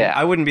 14. Yeah.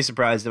 I wouldn't be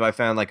surprised if I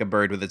found like a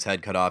bird with its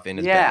head cut off in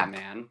his Yeah, bed.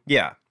 man.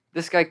 Yeah,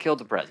 This guy killed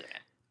the president.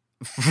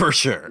 for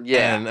sure.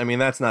 Yeah.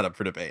 And that's not up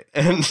for debate.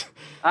 And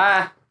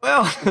Ah,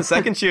 well,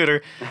 second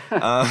shooter.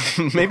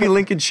 Maybe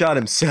Lincoln shot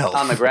himself.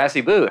 on the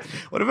grassy booth.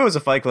 What if it was a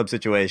Fight Club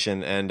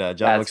situation and John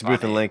That's Wilkes Booth and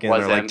funny. Lincoln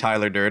Was are like him.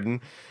 Tyler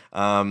Durden?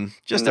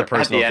 Just And a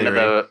personal At the end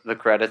theory. of the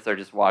credits, they're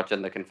just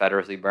watching the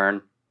Confederacy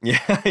burn.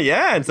 Yeah,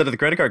 yeah, instead of the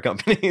credit card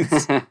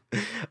companies.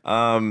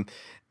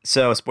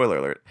 So, spoiler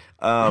alert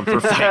for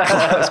Fight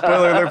Club.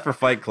 Spoiler alert for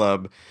Fight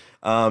Club.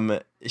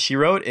 She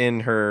wrote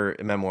in her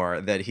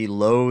memoir that he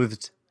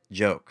loathed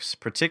jokes,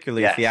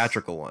 particularly Yes.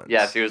 theatrical ones.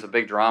 Yes, he was a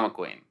big drama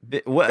queen.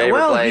 Favorite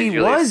Well, play, he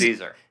Julius was.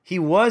 Caesar. He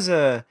was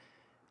a.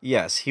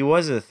 Yes, he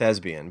was a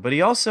thespian, but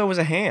he also was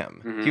a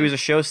ham. Mhm. He was a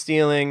show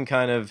stealing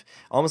kind of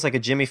almost like a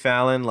Jimmy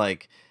Fallon,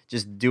 like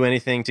just do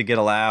anything to get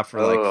a laugh or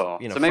Oh,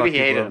 like so maybe fuck he people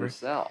hated over.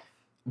 himself.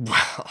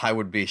 Well, I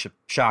would be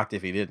shocked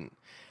if he didn't.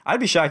 I'd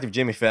be shocked if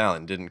Jimmy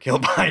Fallon didn't kill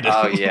Biden.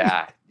 Oh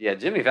yeah, yeah.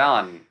 Jimmy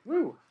Fallon.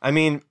 Woo. I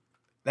mean,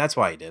 that's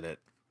why he did it.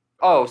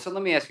 Oh, so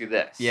let me ask you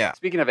this. Yeah.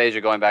 Speaking of Asia,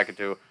 going back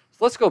into, so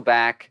let's go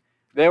back.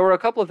 There were a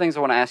couple of things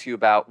I want to ask you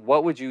about.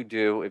 What would you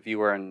do if you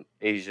were in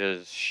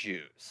Asia's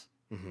shoes?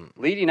 Hmm.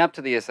 Leading up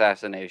to the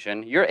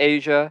assassination, you're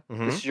Asia.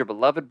 Mhm. This is your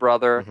beloved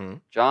brother, Hmm.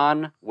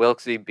 John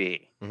Wilkes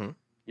B. Mhm.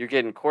 You're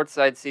getting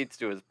courtside seats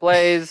to his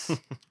plays.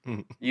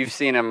 You've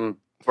seen him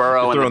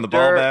burrow in Throwing the the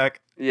ball dirt.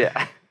 back.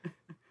 Yeah.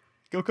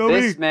 Go Kobe.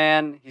 This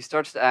man, he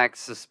starts to act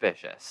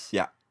suspicious.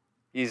 Yeah.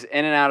 He's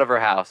in and out of her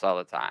house all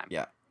the time.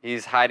 Yeah.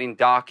 He's hiding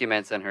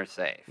documents in her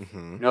safe.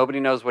 Hmm. Nobody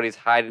knows what he's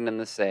hiding in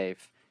the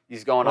safe.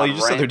 He's going Well, on you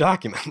just said they're rant.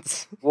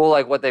 documents. Well,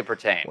 like what they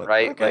pertain, What-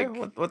 right? Okay,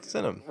 Like, what's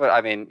in them? well,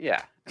 I mean,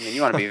 yeah. I mean,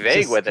 you want to be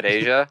vague Just- with it,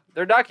 Asia.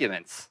 They're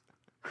documents.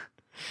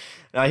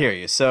 I hear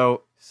you.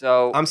 So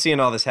So, I'm seeing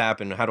all this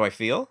happen. How do I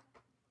feel?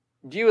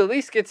 do you at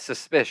least get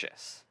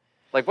suspicious?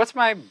 Like, what's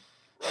my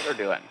brother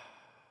doing?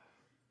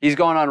 He's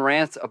going on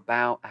rants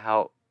about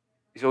how.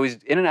 So he's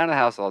in and out of the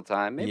house all the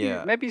time. Maybe,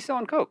 Yeah. maybe he's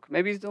selling coke.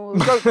 Maybe he's doing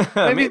coke.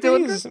 Maybe, he's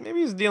doing. maybe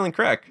he's dealing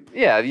crack.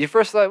 Yeah, you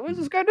first thought, what's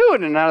this guy doing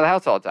in and out of the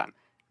house all the time?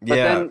 But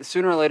Yeah. then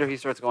sooner or later he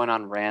starts going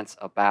on rants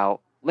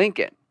about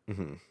Lincoln.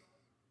 Mhm.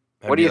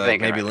 What I'd do be you like,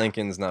 thinking Maybe right now?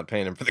 Lincoln's not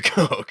paying him for the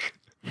coke.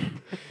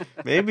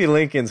 Maybe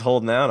Lincoln's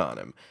holding out on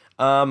him.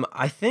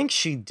 I think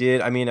she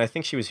did. I mean, I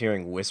think she was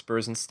hearing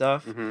whispers and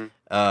stuff. Hmm.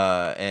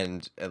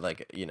 And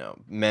like,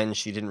 men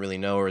she didn't really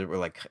know or were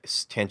like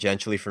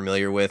tangentially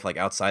familiar with, like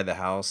outside the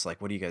house.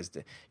 Like, what do you guys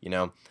do?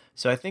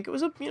 So I think it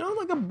was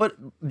but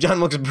John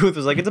Wilkes Booth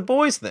was like, it's a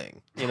boys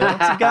thing. It's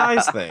a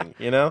guys thing.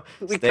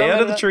 We Stay come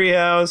out of in the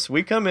treehouse.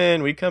 We come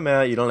in, we come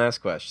out. You don't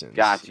ask questions.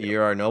 Got you.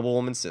 You're our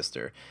noblewoman's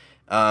sister.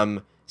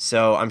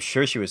 So I'm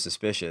sure she was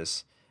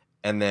suspicious.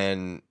 And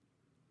then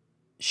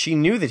she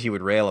knew that he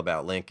would rail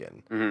about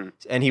Lincoln. Hmm.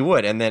 And he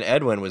would. And then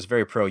Edwin was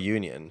very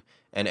pro-union.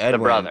 And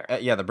Edwin, brother.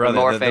 Yeah, the brother,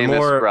 more famous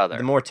brother.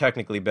 the more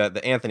technically bet,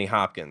 the Anthony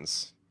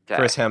Hopkins, Okay.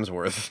 Chris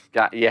Hemsworth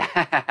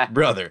Yeah.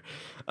 brother,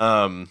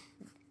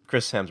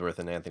 Chris Hemsworth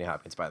and Anthony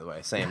Hopkins, by the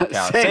way, same Same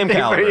same thing for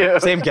caliber, you.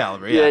 same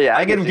caliber. Yeah, Yeah, yeah,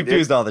 I I get get them you,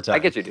 confused dude. all the time. I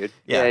get you, dude.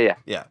 Yeah,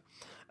 Yeah.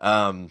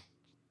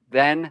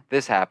 Then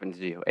this happens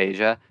to you,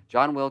 Asia.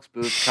 John Wilkes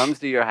Booth comes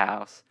to your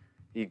house.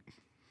 He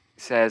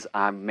says,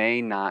 I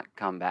may not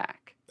come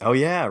back. Oh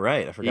yeah,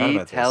 right. I forgot He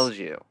about tells this.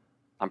 you,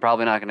 I'm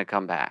probably not going to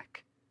come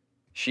back.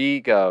 She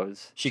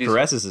goes. She she's-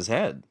 caresses his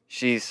head.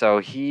 So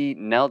he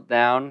knelt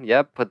down.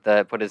 Yep,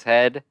 put his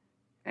head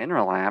in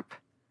her lap.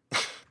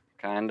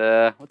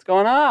 Kinda. What's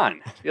going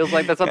on? Feels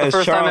like that's not the Guys,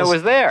 first time it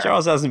was there.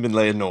 Charles hasn't been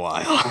laid in a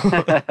while.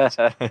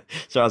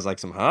 Charles like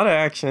some hot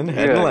action,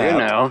 head in the Yeah, lap. you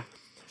know,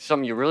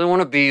 something you really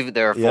want to be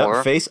there Yep,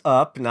 for. face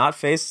up, not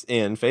face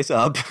in, face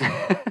up.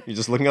 You're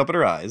just looking up at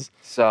her eyes.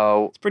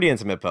 So It's a pretty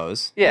intimate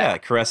pose. Yeah.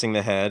 caressing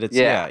the head. It's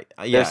Yeah.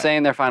 yeah, they're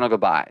saying their final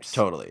goodbyes.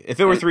 totally. If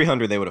it were And-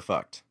 300, they would have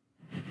fucked.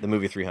 The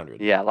movie 300.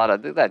 Yeah, a lot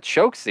of that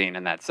choke scene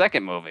in that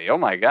second movie. Oh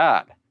my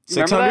god.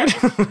 You remember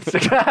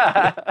 600?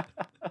 that?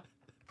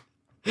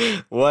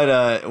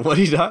 What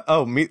he do-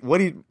 Oh, me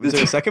what he was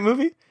there a second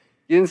movie?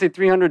 You didn't see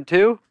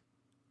 302?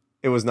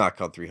 It was not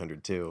called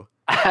 302.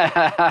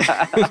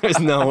 There's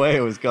no way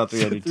it was called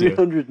 302.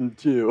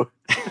 302.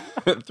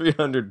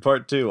 300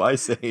 Part 2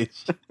 Ice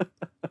Age.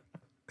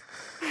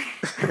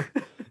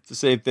 It's the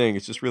same thing.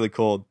 It's just really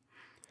cold.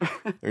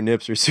 Their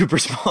nips are super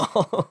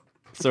small.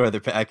 So are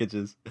their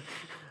packages.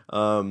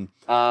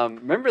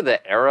 Remember the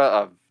era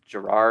of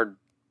Gerard?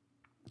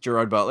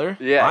 Gerard Butler?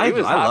 Yeah, he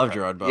was I hot, love bro.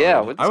 Gerard Butler.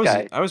 Yeah, with this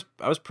guy. I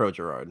was pro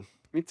Gerard.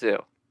 Me too.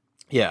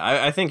 Yeah,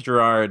 I think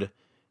Gerard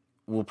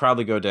will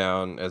probably go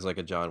down as like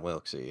a John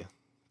Wilkesy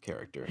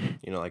character.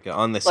 Like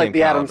on the same Like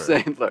the Adam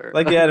caliber. Sandler.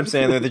 Like the Adam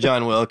Sandler, the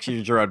John Wilkes,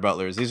 the Gerard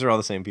Butlers. These are all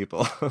the same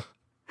people.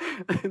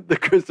 the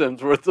Chris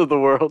Hemsworths of the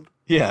world.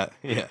 yeah.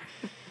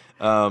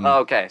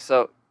 Okay,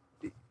 so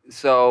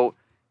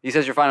he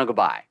says your final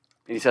goodbye.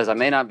 And he says, I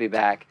may not be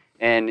back.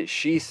 And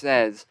she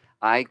says,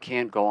 I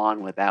can't go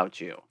on without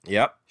you.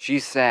 Yep.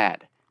 She's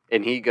sad.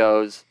 And he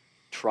goes,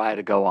 try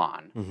to go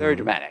on. Very Mhm.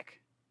 dramatic.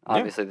 Yeah.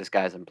 Obviously, this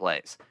guy's in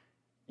place.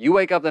 You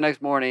wake up the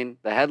next morning,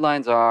 the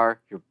headlines are,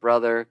 your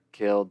brother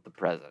killed the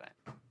president.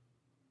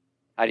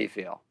 How do you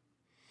feel?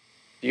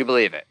 Do you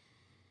believe it?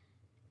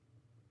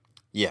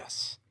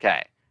 Yes.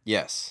 Okay.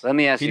 Yes. Let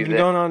me ask He'd you been this.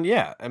 going on,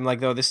 yeah. I'm like,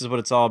 though, this is what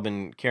it's all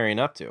been carrying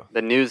up to.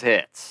 The news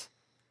hits.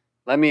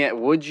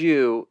 Would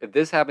you, if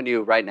this happened to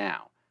you right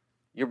now,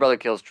 your brother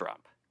kills Trump.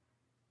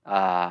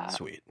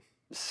 Sweet.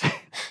 Mission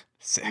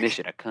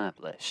Sick.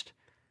 accomplished.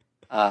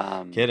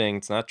 Kidding.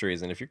 It's not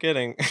treason. If you're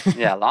kidding.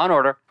 Yeah, Law and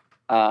Order.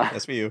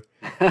 That's for you.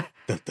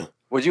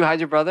 Would you hide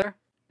your brother?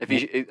 If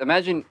you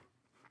imagine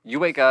you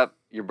wake up,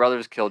 your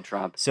brother's killed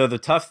Trump. So the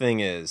tough thing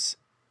is,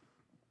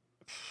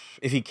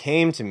 if he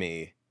came to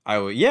me, I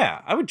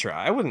would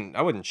try. I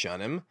wouldn't shun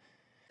him.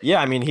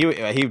 Yeah, I mean, he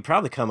would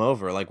probably come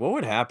over. Like, what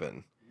would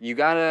happen? You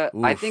gotta.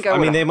 Oof. I think. I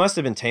mean, they must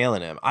have been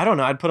tailing him. I don't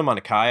know. I'd put him on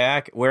a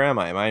kayak. Where am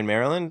I? Am I in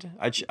Maryland?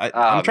 I'm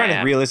trying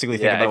to realistically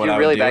think about what I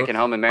would do. If you're really back in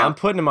home in Maryland, I'm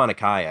putting him on a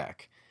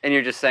kayak. And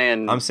you're just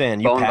saying. I'm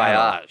saying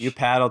you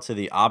paddle to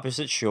the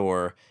opposite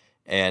shore,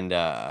 and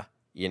I'll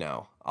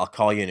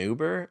call you an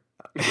Uber.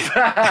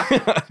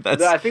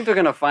 I think they're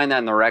gonna find that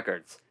in the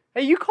records.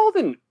 Hey, you called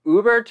an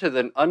Uber to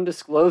the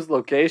undisclosed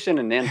location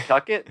in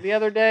Nantucket the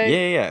other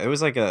day? Yeah. It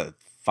was like a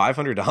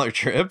 $500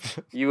 trip.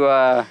 You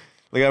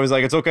The guy was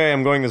like, "It's okay,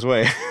 I'm going this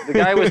way." The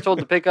guy was told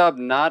to pick up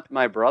not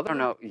my brother.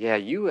 No, yeah,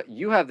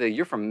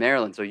 you're from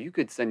Maryland, so you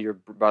could send your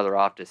brother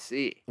off to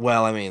sea.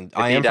 Well, I mean,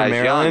 I am from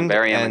Maryland,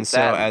 and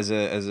so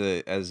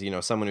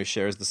as someone who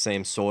shares the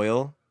same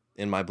soil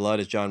in my blood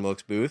as John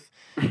Wilkes Booth,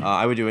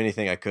 I would do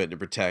anything I could to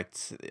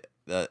protect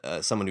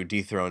someone who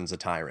dethrones a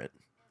tyrant.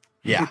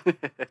 Yeah,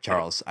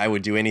 Charles, I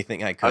would do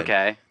anything I could.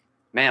 Okay,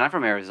 man, I'm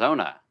from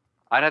Arizona.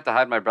 I'd have to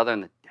hide my brother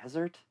in the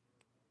desert.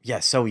 Yeah,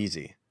 so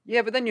easy.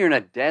 Yeah, but then you're in a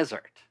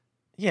desert.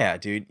 Yeah,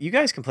 dude. You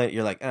guys complain.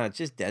 You're like, oh, it's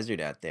just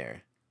desert out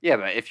there. Yeah,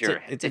 but if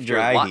you're... It's a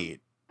dry heat.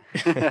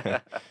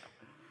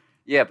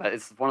 Yeah, but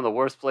it's one of the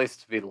worst places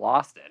to be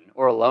lost in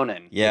or alone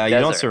in. Yeah, you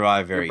don't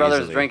survive very easily. Your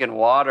brother's drinking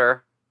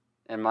water,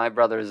 and my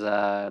brother's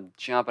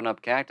chomping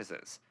up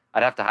cactuses.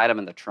 I'd have to hide him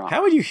in the trunk.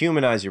 How would you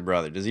humanize your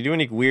brother? Does he do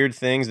any weird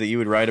things that you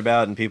would write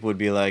about and people would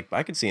be like,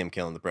 I could see him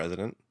killing the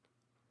president?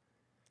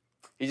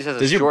 He just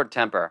has a short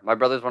temper. My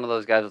brother's one of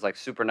those guys who's like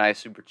super nice,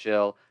 super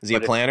chill. Is he a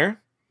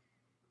planner?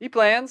 He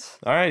plans.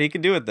 All right, he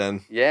can do it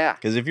then. Yeah.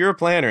 Because if you're a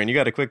planner and you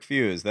got a quick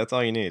fuse, that's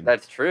all you need.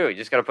 That's true. You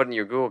just got to put it in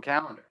your Google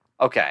Calendar.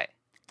 Okay.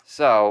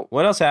 So.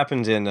 What else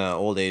happened in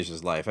old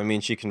Asia's life? I mean,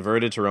 she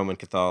converted to Roman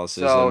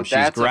Catholicism. So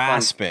she's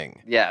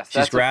grasping. Yes.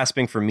 She's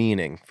grasping for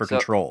meaning, for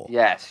control.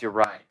 Yes, you're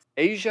right.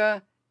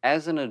 Asia,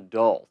 as an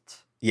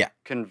adult,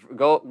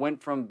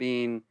 went from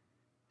being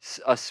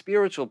a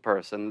spiritual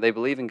person, they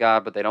believe in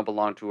God, but they don't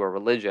belong to a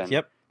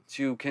religion,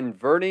 to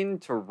converting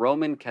to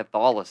Roman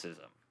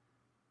Catholicism.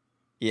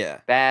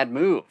 Yeah. Bad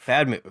move.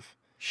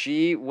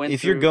 She went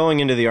If you're going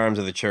into the arms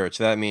of the church,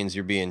 that means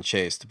you're being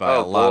chased by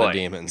a lot of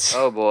demons.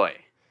 Oh, boy.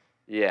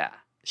 Yeah.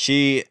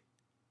 She's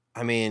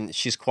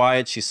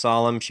quiet. She's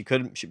solemn. She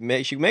could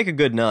make a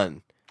good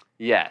nun.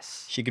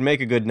 Yes. She could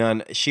make a good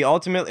nun. She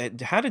ultimately...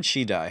 How did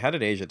she die? How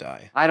did Asia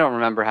die? I don't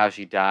remember how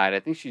she died. I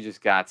think she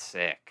just got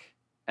sick.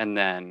 And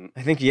then...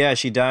 I think,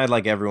 she died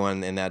like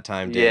everyone in that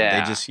time did.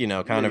 Yeah. They just,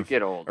 kind of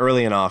get old.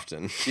 Early and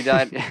often. She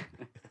died...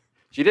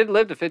 She did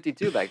live to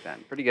 52 back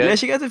then. Pretty good. Yeah,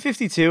 she got to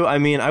 52. I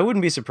mean, I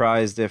wouldn't be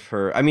surprised if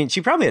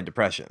she probably had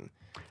depression.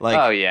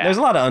 Like, there's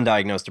a lot of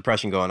undiagnosed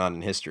depression going on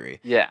in history.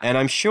 Yeah. And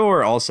I'm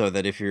sure also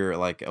that if you're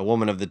like a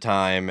woman of the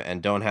time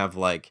and don't have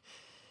like,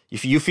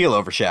 if you feel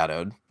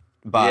overshadowed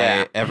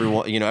by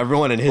everyone,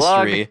 everyone in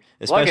history,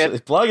 especially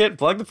plug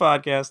the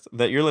podcast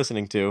that you're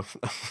listening to.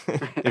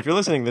 If you're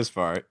listening this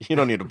far, you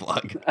don't need a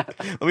plug.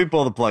 Let me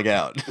pull the plug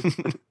out.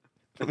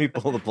 Let me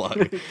pull the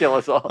plug. Kill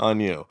us all.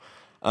 On you.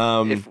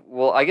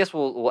 I guess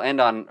we'll end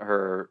on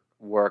her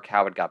work,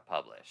 how it got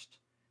published.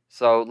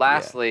 So,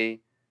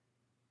 lastly,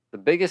 the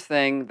biggest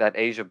thing that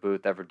Asia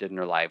Booth ever did in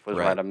her life was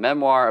write a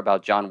memoir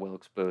about John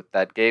Wilkes Booth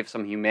that gave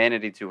some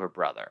humanity to her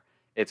brother.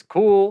 It's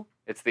cool.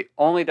 It's the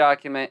only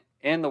document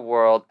in the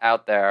world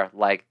out there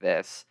like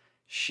this.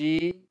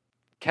 She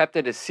kept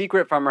it a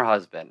secret from her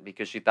husband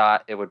because she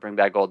thought it would bring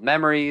back old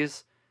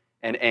memories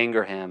and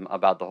anger him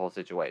about the whole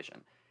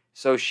situation.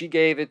 So she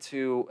gave it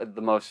to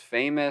the most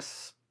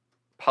famous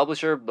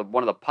publisher,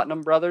 one of the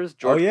Putnam brothers,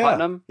 George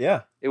Putnam.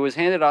 Yeah. It was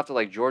handed off to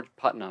like George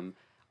Putnam.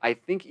 I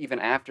think even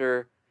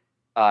after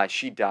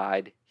she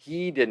died,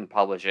 he didn't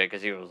publish it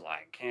because he was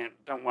like,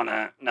 don't want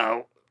to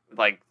know.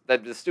 Like,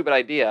 that's a stupid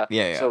idea.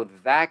 Yeah. So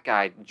that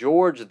guy,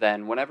 George,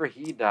 then, whenever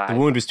he died... The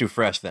wound was too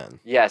fresh then.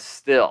 Yes,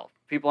 still.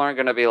 People aren't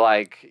going to be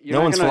like...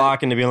 No one's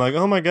flocking to be like,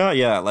 oh my God,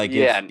 yeah. Like,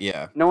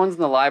 no one's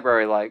in the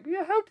library like,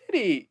 how did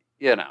he,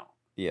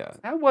 Yeah.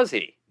 How was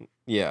he?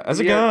 Yeah, as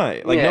a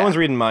guy. Like, no one's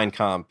reading Mein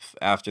Kampf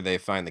after they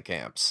find the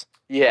camps.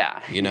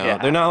 Yeah.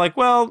 They're not like,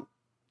 well,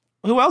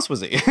 who else was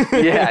he?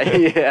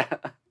 Yeah.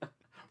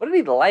 What did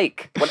he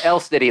like? What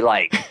else did he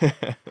like?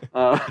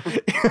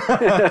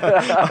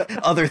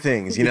 Other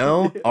things,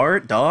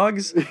 art,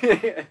 dogs.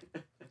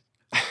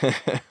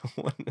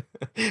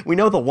 We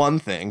know the one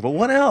thing, but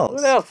what else?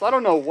 What else? I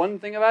don't know one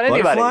thing about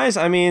anybody. Butterflies,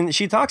 I mean,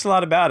 she talks a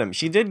lot about him.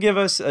 She did give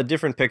us a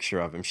different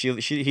picture of him.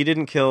 He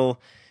didn't kill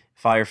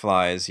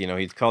fireflies,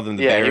 he called them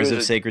the bearers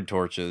of sacred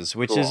torches,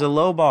 which is a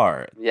low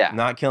bar. Yeah.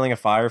 Not killing a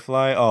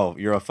firefly,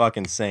 you're a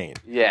fucking saint.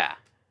 Yeah.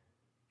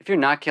 If you're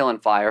not killing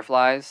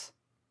fireflies,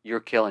 you're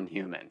killing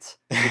humans.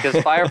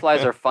 Because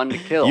fireflies are fun to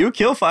kill. You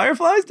kill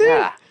fireflies, dude?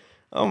 Yeah.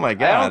 Oh my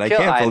God, I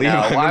can't believe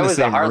I'm in the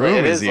same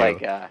room as you.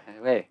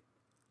 Wait.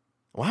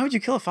 Why would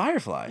you kill a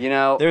firefly? You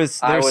know, there's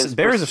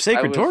bearers of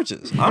sacred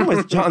torches. I'm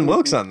with John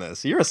Wilkes on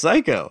this. You're a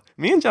psycho.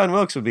 Me and John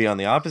Wilkes would be on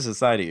the opposite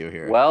side of you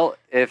here. Well,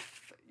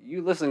 if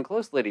you listen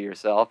closely to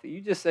yourself,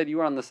 you just said you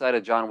were on the side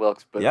of John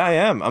Wilkes. But yeah, I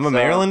am. I'm a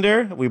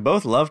Marylander. We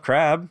both love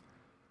crab.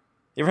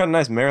 You ever had a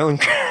nice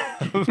Maryland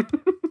crab?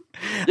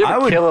 You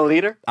ever kill a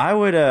leader? I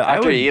would.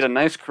 After you eat a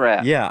nice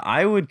crab. Yeah,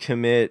 I would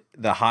commit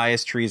the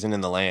highest treason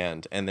in the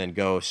land and then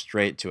go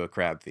straight to a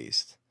crab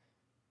feast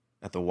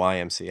at the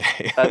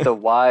YMCA. At the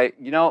Y,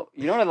 you know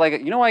what I like?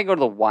 You know why I go to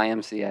the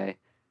YMCA?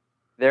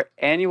 Their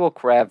annual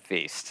crab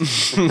feast.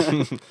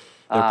 Their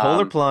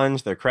polar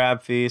plunge, their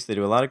crab feast. They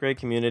do a lot of great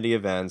community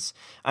events.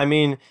 I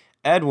mean,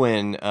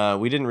 Edwin,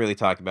 we didn't really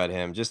talk about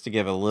him. Just to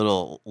give a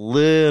little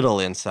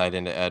insight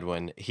into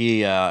Edwin,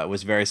 he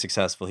was very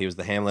successful. He was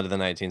the Hamlet of the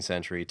 19th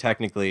century,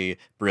 technically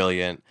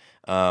brilliant.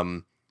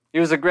 He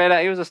was a star.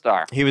 He was a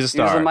star. He was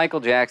the Michael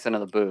Jackson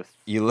of the booth.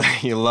 You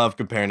love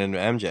comparing him to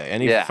MJ,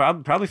 and he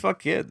probably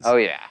fucked kids. Oh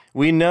yeah.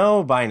 We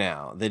know by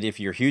now that if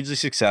you're hugely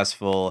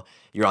successful,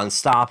 you're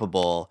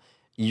unstoppable.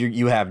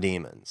 You have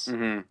demons.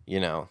 Mm-hmm. You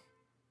know,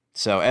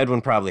 so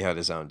Edwin probably had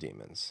his own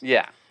demons.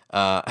 Yeah.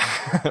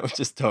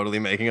 Just totally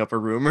making up a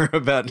rumor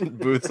about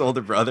Booth's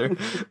older brother.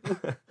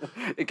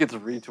 It gets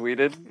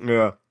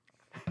retweeted.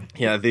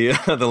 Yeah.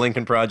 The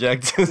Lincoln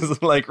Project is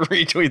like,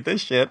 retweet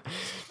this shit.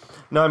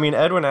 No, I mean,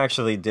 Edwin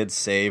actually did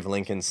save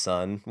Lincoln's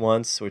son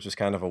once, which was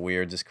kind of a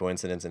weird just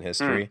coincidence in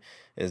history,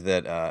 is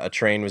that a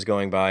train was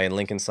going by and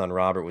Lincoln's son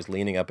Robert was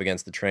leaning up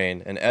against the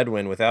train, and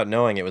Edwin, without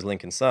knowing it was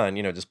Lincoln's son,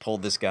 just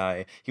pulled this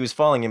guy. He was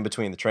falling in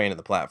between the train and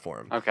the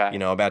platform. Okay.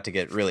 About to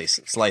get really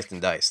sliced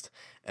and diced.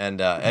 And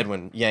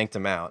Edwin yanked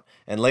him out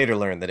and later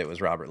learned that it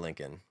was Robert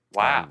Lincoln.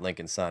 Wow.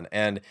 Lincoln's son.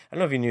 And I don't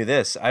know if you knew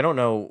this. I don't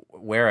know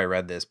where I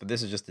read this, but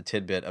this is just a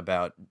tidbit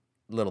about,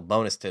 little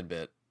bonus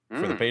tidbit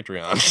for the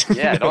Patreon.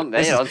 Yeah, don't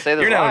say this.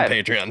 You're now live.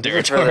 in Patreon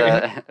territory.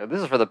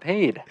 This is for the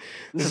paid.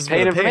 This is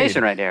paid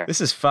information right here. This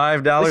is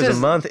 $5 a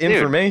month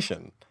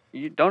information.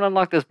 You don't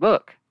unlock this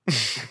book.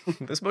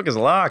 This book is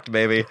locked,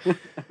 baby.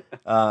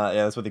 Yeah,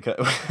 that's what we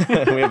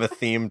have a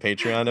themed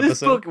Patreon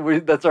episode. This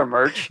book, that's our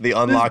merch. The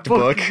Unlocked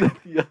book.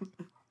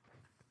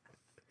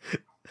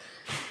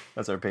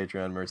 That's our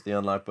Patreon merch, the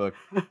Unlocked book.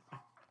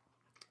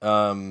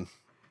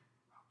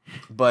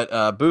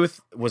 But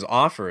Booth was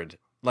offered,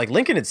 like,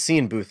 Lincoln had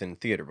seen Booth in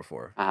theater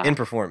before, in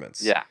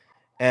performance. Yeah.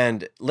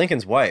 And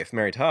Lincoln's wife,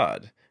 Mary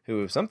Todd,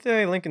 who some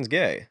say Lincoln's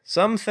gay.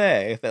 Some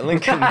say that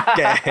Lincoln's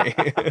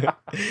gay.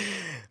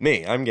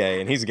 Me, I'm gay,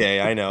 and he's gay,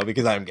 I know,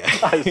 because I'm gay.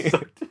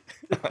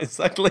 I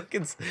sucked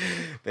Lincoln's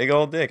big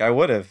old dick. I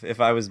would have,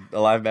 if I was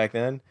alive back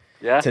then.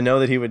 Yeah. To know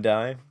that he would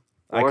die.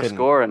 More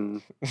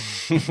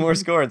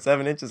score and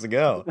 7 inches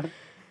ago.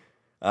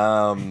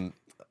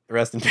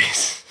 Rest in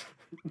peace,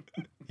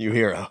 you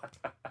hero.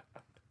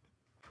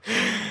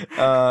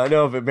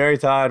 No, but Mary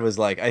Todd was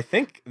like, I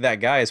think that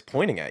guy is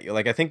pointing at you.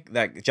 Like, I think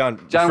that John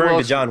referring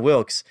Wilkes to John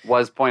Wilkes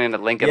was pointing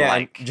at Lincoln.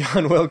 Yeah,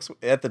 John Wilkes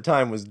at the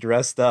time was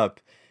dressed up.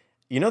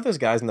 You know those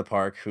guys in the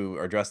park who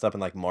are dressed up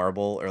in like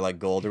marble or like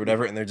gold or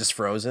whatever, and they're just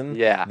frozen?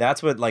 Yeah.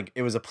 That's what, like,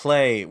 it was a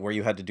play where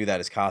you had to do that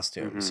as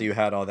costume. Mm-hmm. So you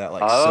had all that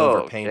like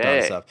silver paint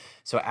on stuff.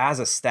 So as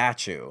a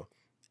statue,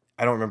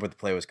 I don't remember what the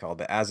play was called,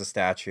 but as a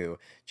statue,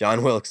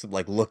 John Wilkes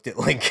like looked at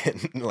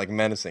Lincoln like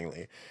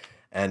menacingly.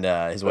 And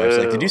his wife's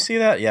like, "Did you see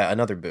that?" Yeah,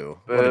 another boo.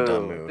 What a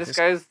dumb move. This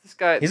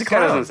guy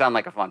doesn't sound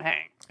like a fun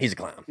hang. He's a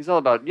clown. He's all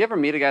about. You ever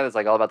meet a guy that's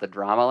like all about the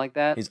drama like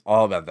that? He's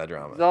all about that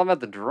drama. He's all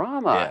about the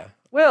drama. Yeah.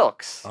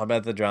 Wilkes. All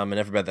about the drama,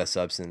 never about that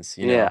substance.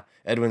 You know?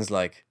 Edwin's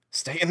like,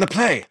 "Stay in the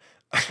play,"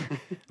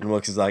 and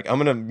Wilkes is like, "I'm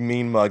gonna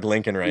mean mug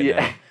Lincoln right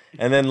now."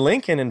 And then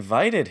Lincoln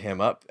invited him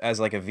up as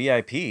like a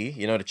VIP,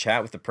 to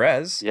chat with the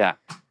prez. Yeah.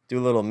 Do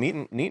a little meet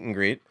and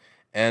greet,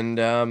 and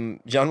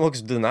John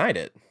Wilkes denied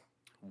it.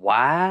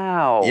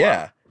 Wow.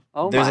 Yeah.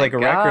 Oh, there's like a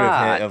record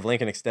God. of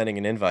Lincoln extending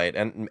an invite,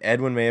 and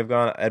Edwin may have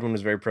gone. Edwin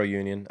was very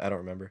pro-union. I don't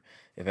remember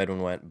if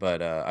Edwin went,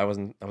 but I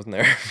wasn't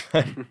there.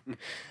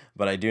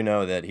 But I do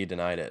know that he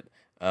denied it.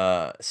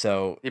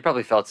 So he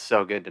probably felt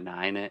so good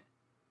denying it.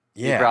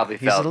 Yeah, he probably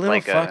felt he's a little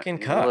like fucking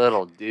cuck. A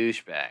little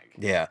douchebag.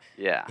 Yeah.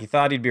 Yeah. He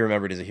thought he'd be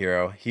remembered as a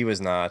hero. He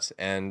was not,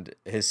 and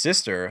his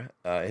sister,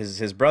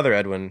 his brother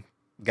Edwin,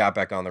 got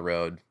back on the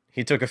road.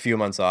 He took a few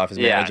months off. His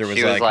manager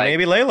was like,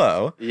 maybe lay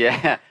low.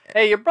 Yeah.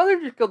 Hey, your brother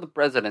just killed the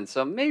president,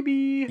 so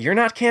maybe... You're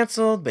not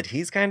canceled, but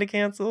he's kind of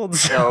canceled.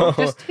 So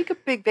just take a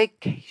big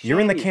vacation. You're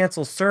in the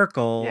cancel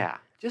circle. Yeah.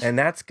 And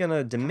that's going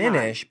to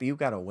diminish, but you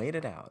got to wait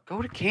it out.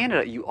 Go to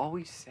Canada. You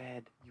always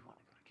said you want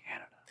to go to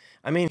Canada.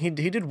 I mean, he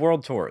did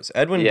world tours.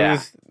 Edwin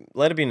Booth,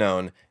 let it be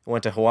known,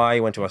 went to Hawaii,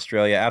 went to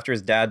Australia. After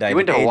his dad died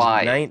at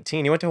age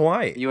 19, he went to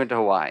Hawaii. You went to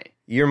Hawaii.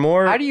 You're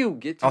more... How do you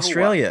get to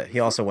Australia, Hawaii? He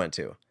also went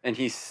to. And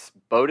he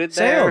boated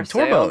there?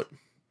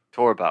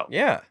 Tour boat.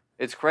 Yeah.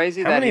 It's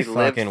crazy How that many he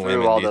lived fucking through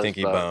women all do you those think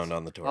he boats. boned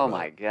on the tour boat? Oh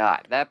my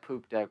God, that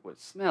poop deck was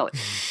smelly.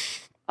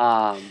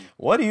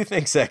 What do you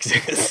think sex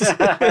is?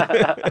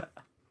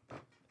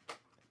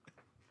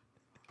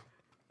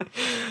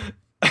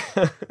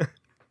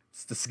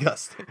 It's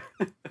disgusting.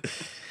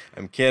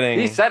 I'm kidding.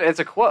 He said it's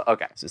a quote.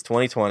 Okay. This is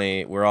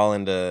 2020. We're all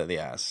into the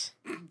ass.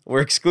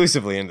 We're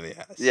exclusively into the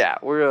ass. Yeah,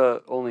 we're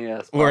only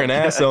ass. We're an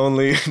podcast.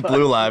 ass-only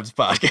Blue Lives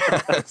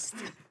podcast.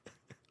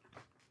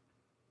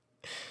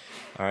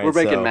 All right, We're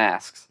making so,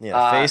 masks.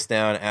 Yeah, face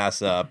down,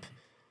 ass up.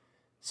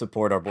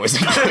 Support our boys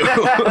in blue.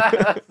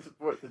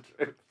 Support the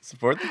troops.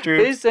 Support the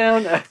troops. Face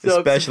down, ass up.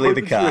 Especially Support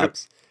the troops.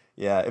 cops.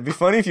 Yeah, it'd be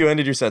funny if you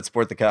ended your set,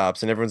 support the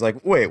cops, and everyone's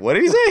like, wait, what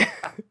did he say?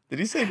 Did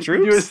he say You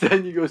troops?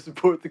 understand? You go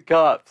support the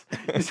cops.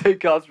 You say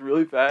cops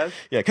really fast.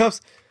 Yeah,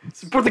 cops.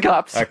 Support the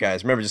cops. All right,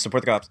 guys, remember, just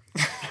support the cops.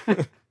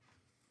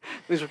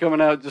 Thanks for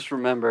coming out. Just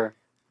remember.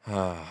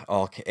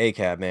 All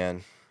ACAB,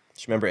 man.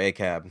 Just remember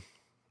ACAB.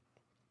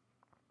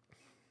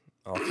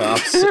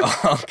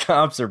 All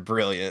cops are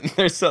brilliant.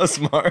 They're so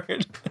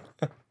smart.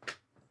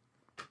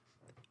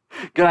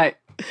 Good night.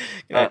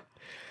 Good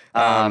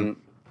night.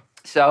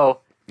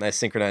 So Nice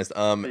synchronized.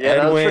 yeah,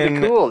 that was pretty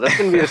Edwin, cool. That's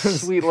gonna be a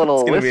sweet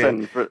little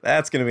listen.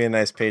 That's gonna be a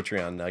nice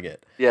Patreon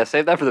nugget. Yeah,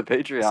 save that for the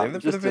Patreon. Save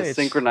that for just the a page.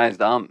 synchronized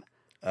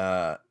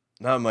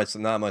Not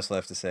much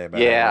left to say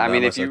about Yeah, it. I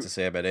mean, not if much you- left to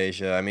say about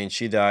Asia. I mean,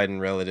 she died in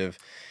relative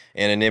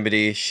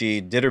anonymity.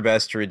 She did her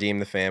best to redeem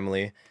the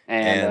family.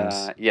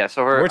 and yeah,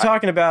 so her We're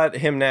talking about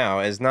him now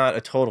as not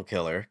a total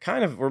killer.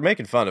 Kind of, we're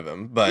making fun of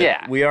him, but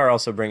Yeah. we are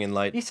also bringing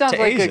light he sounds to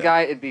like Asia. a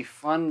guy it'd be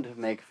fun to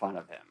make fun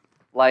of him.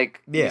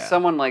 Like Yeah. he's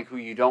someone like who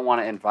you don't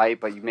want to invite,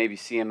 but you maybe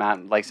see him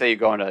out. Like say you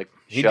go into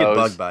He'd shows, get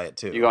bugged by it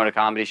too. you go into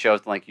comedy shows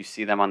and like you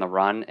see them on the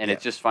run, and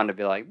it's just fun to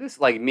be like this.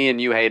 Like me and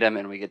you hate him,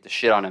 and we get to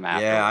shit on him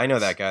after. Yeah, I know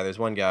that guy. There's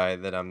one guy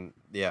that I'm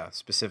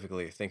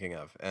specifically thinking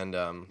of, and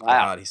Wow.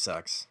 God, he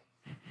sucks.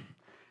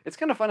 It's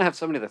kind of fun to have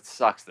somebody that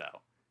sucks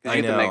though. 'Cause I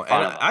you get to know, make fun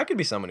and of them. I could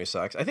be someone who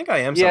sucks. I think I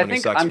am Yeah, I someone who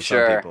think sucks I'm for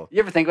sure. some people. You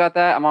ever think about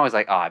that? I'm always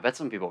like, oh, I bet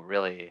some people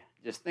really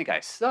just think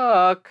I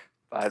suck.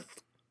 But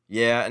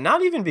Yeah,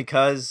 not even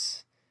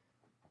because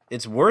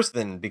it's worse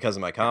than because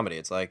of my comedy.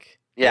 It's like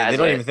Yeah, they it's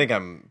don't like- even think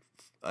I'm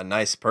a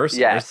nice person.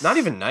 Yes. It's not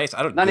even nice.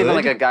 I don't. not even good.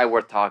 like a guy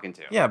worth talking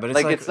to. Yeah, but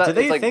it's like, not- do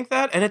they like- think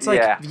that? And it's like,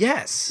 Yeah.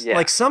 yes. Yeah.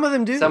 Like some of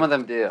them do. Some of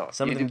them do.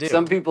 Some of them do.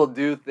 Some people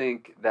do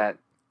think that.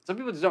 Some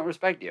people just don't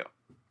respect you.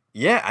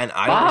 Yeah, and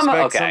I Mom.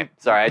 don't respect Okay,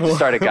 sorry, I just some...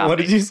 started comedy. What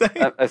did you say?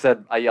 I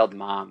said I yelled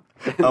mom.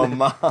 Oh,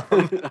 mom.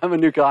 I'm a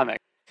new comic.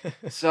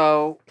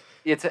 So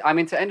I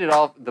mean, to end it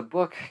all, the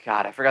book.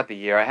 God, I forgot the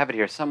year. I have it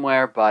here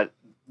somewhere, but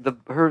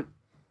her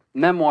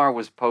memoir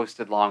was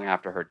posted long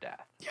after her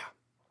death. Yeah.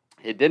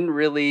 It didn't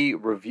really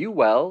review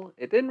well.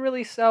 It didn't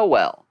really sell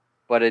well,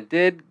 but it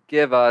did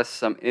give us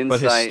some But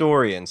insight.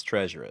 historians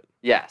treasure it.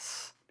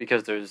 Yes,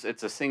 because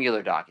it's a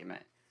singular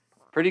document.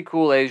 Pretty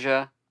cool,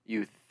 Asia.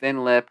 You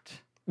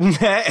thin-lipped.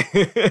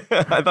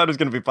 I thought it was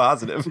going to be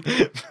positive.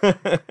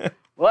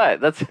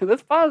 What?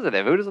 That's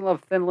positive. Who doesn't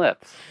love thin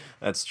lips?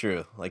 That's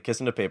true. Like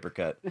kissing a paper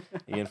cut.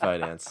 Ian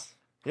Fidance.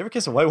 You ever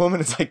kiss a white woman?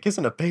 It's like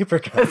kissing a paper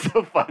cut. That's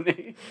so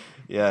funny.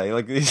 Yeah,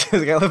 like these I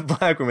love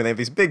black women. They have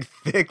these big,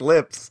 thick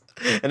lips,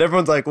 and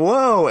everyone's like,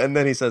 "Whoa!" And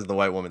then he says the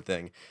white woman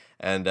thing,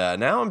 and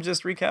now I'm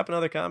just recapping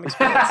other comics.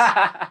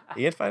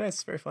 Ian Fidance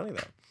is very funny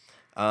though.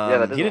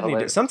 That is he didn't need to,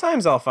 hilarious.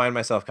 sometimes I'll find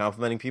myself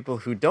complimenting people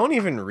who don't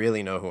even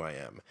really know who I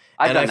am,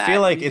 I've and I done feel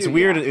that. like You it's do,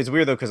 weird. yeah. It's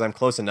weird though because I'm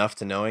close enough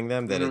to knowing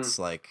them that it's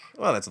like,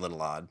 well, that's a little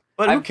odd.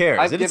 But who I've- cares?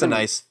 I've It's a given-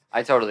 nice.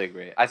 I totally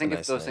agree. I think a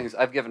it's nice those thing. things.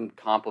 I've given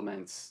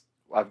compliments.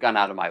 I've gone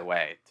out of my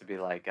way to be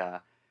like,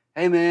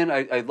 "Hey man,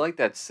 I like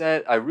that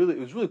set. It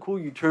was really cool.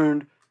 You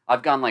turned."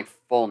 I've gone like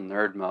full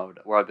nerd mode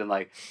where I've been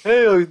like,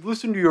 "Hey, I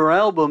listened to your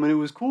album and it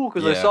was cool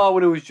because I Yeah. saw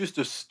when it was just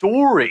a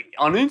story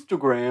on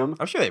Instagram."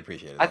 I'm sure they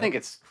appreciate it. I though. think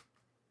it's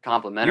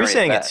complimentary. You're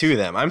saying at it best. to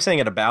them. I'm saying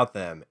it about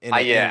them.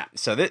 Yeah.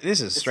 So this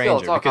is It's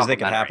stranger all because they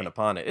can happen complimentary.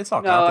 upon it. It's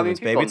all No, I mean, compliments,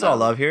 baby. people It's all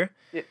know. love here.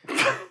 Yeah.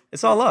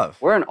 It's all love.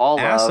 We're an all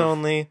Ass love,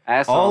 only.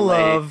 ass all only,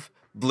 love.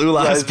 Blue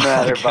Lives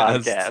Matter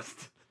podcast.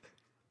 podcast.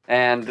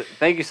 And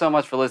thank you so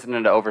much for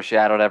listening to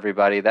Overshadowed,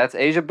 everybody. That's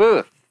Asia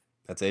Booth.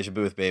 That's Asia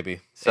Booth,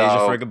 baby. So-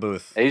 Asia Frigga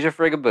Booth. Asia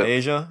Frigga Booth.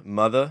 Asia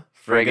Mother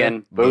Friggin'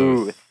 Frigga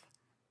Booth.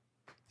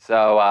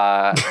 So,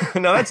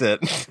 No, that's it.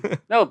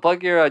 no,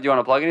 plug your, do you want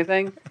to plug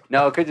anything?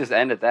 No, it could just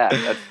end at that.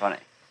 That's funny.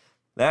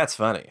 That's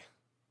funny.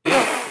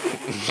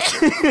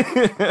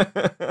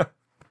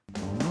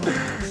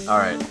 All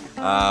right.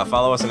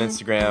 Follow us on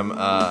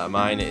Instagram.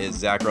 Mine is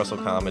Zach Russell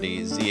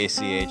Comedy,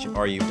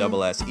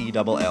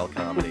 ZachRussell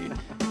Comedy.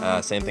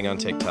 Same thing on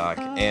TikTok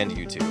and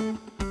YouTube.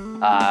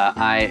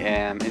 I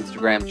am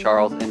Instagram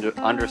Charles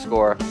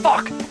 _.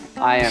 Fuck!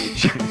 I am.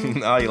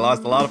 Oh, you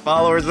lost a lot of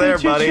followers there,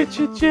 buddy.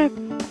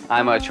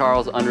 I'm a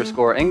Charles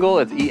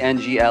 _Engel. It's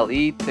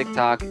ENGLE.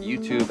 TikTok,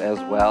 YouTube as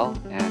well.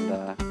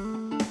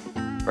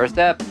 And first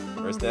step.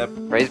 First step,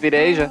 Praise be to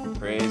Asia.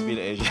 praise be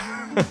to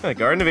Asia.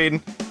 Garden of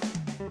Eden.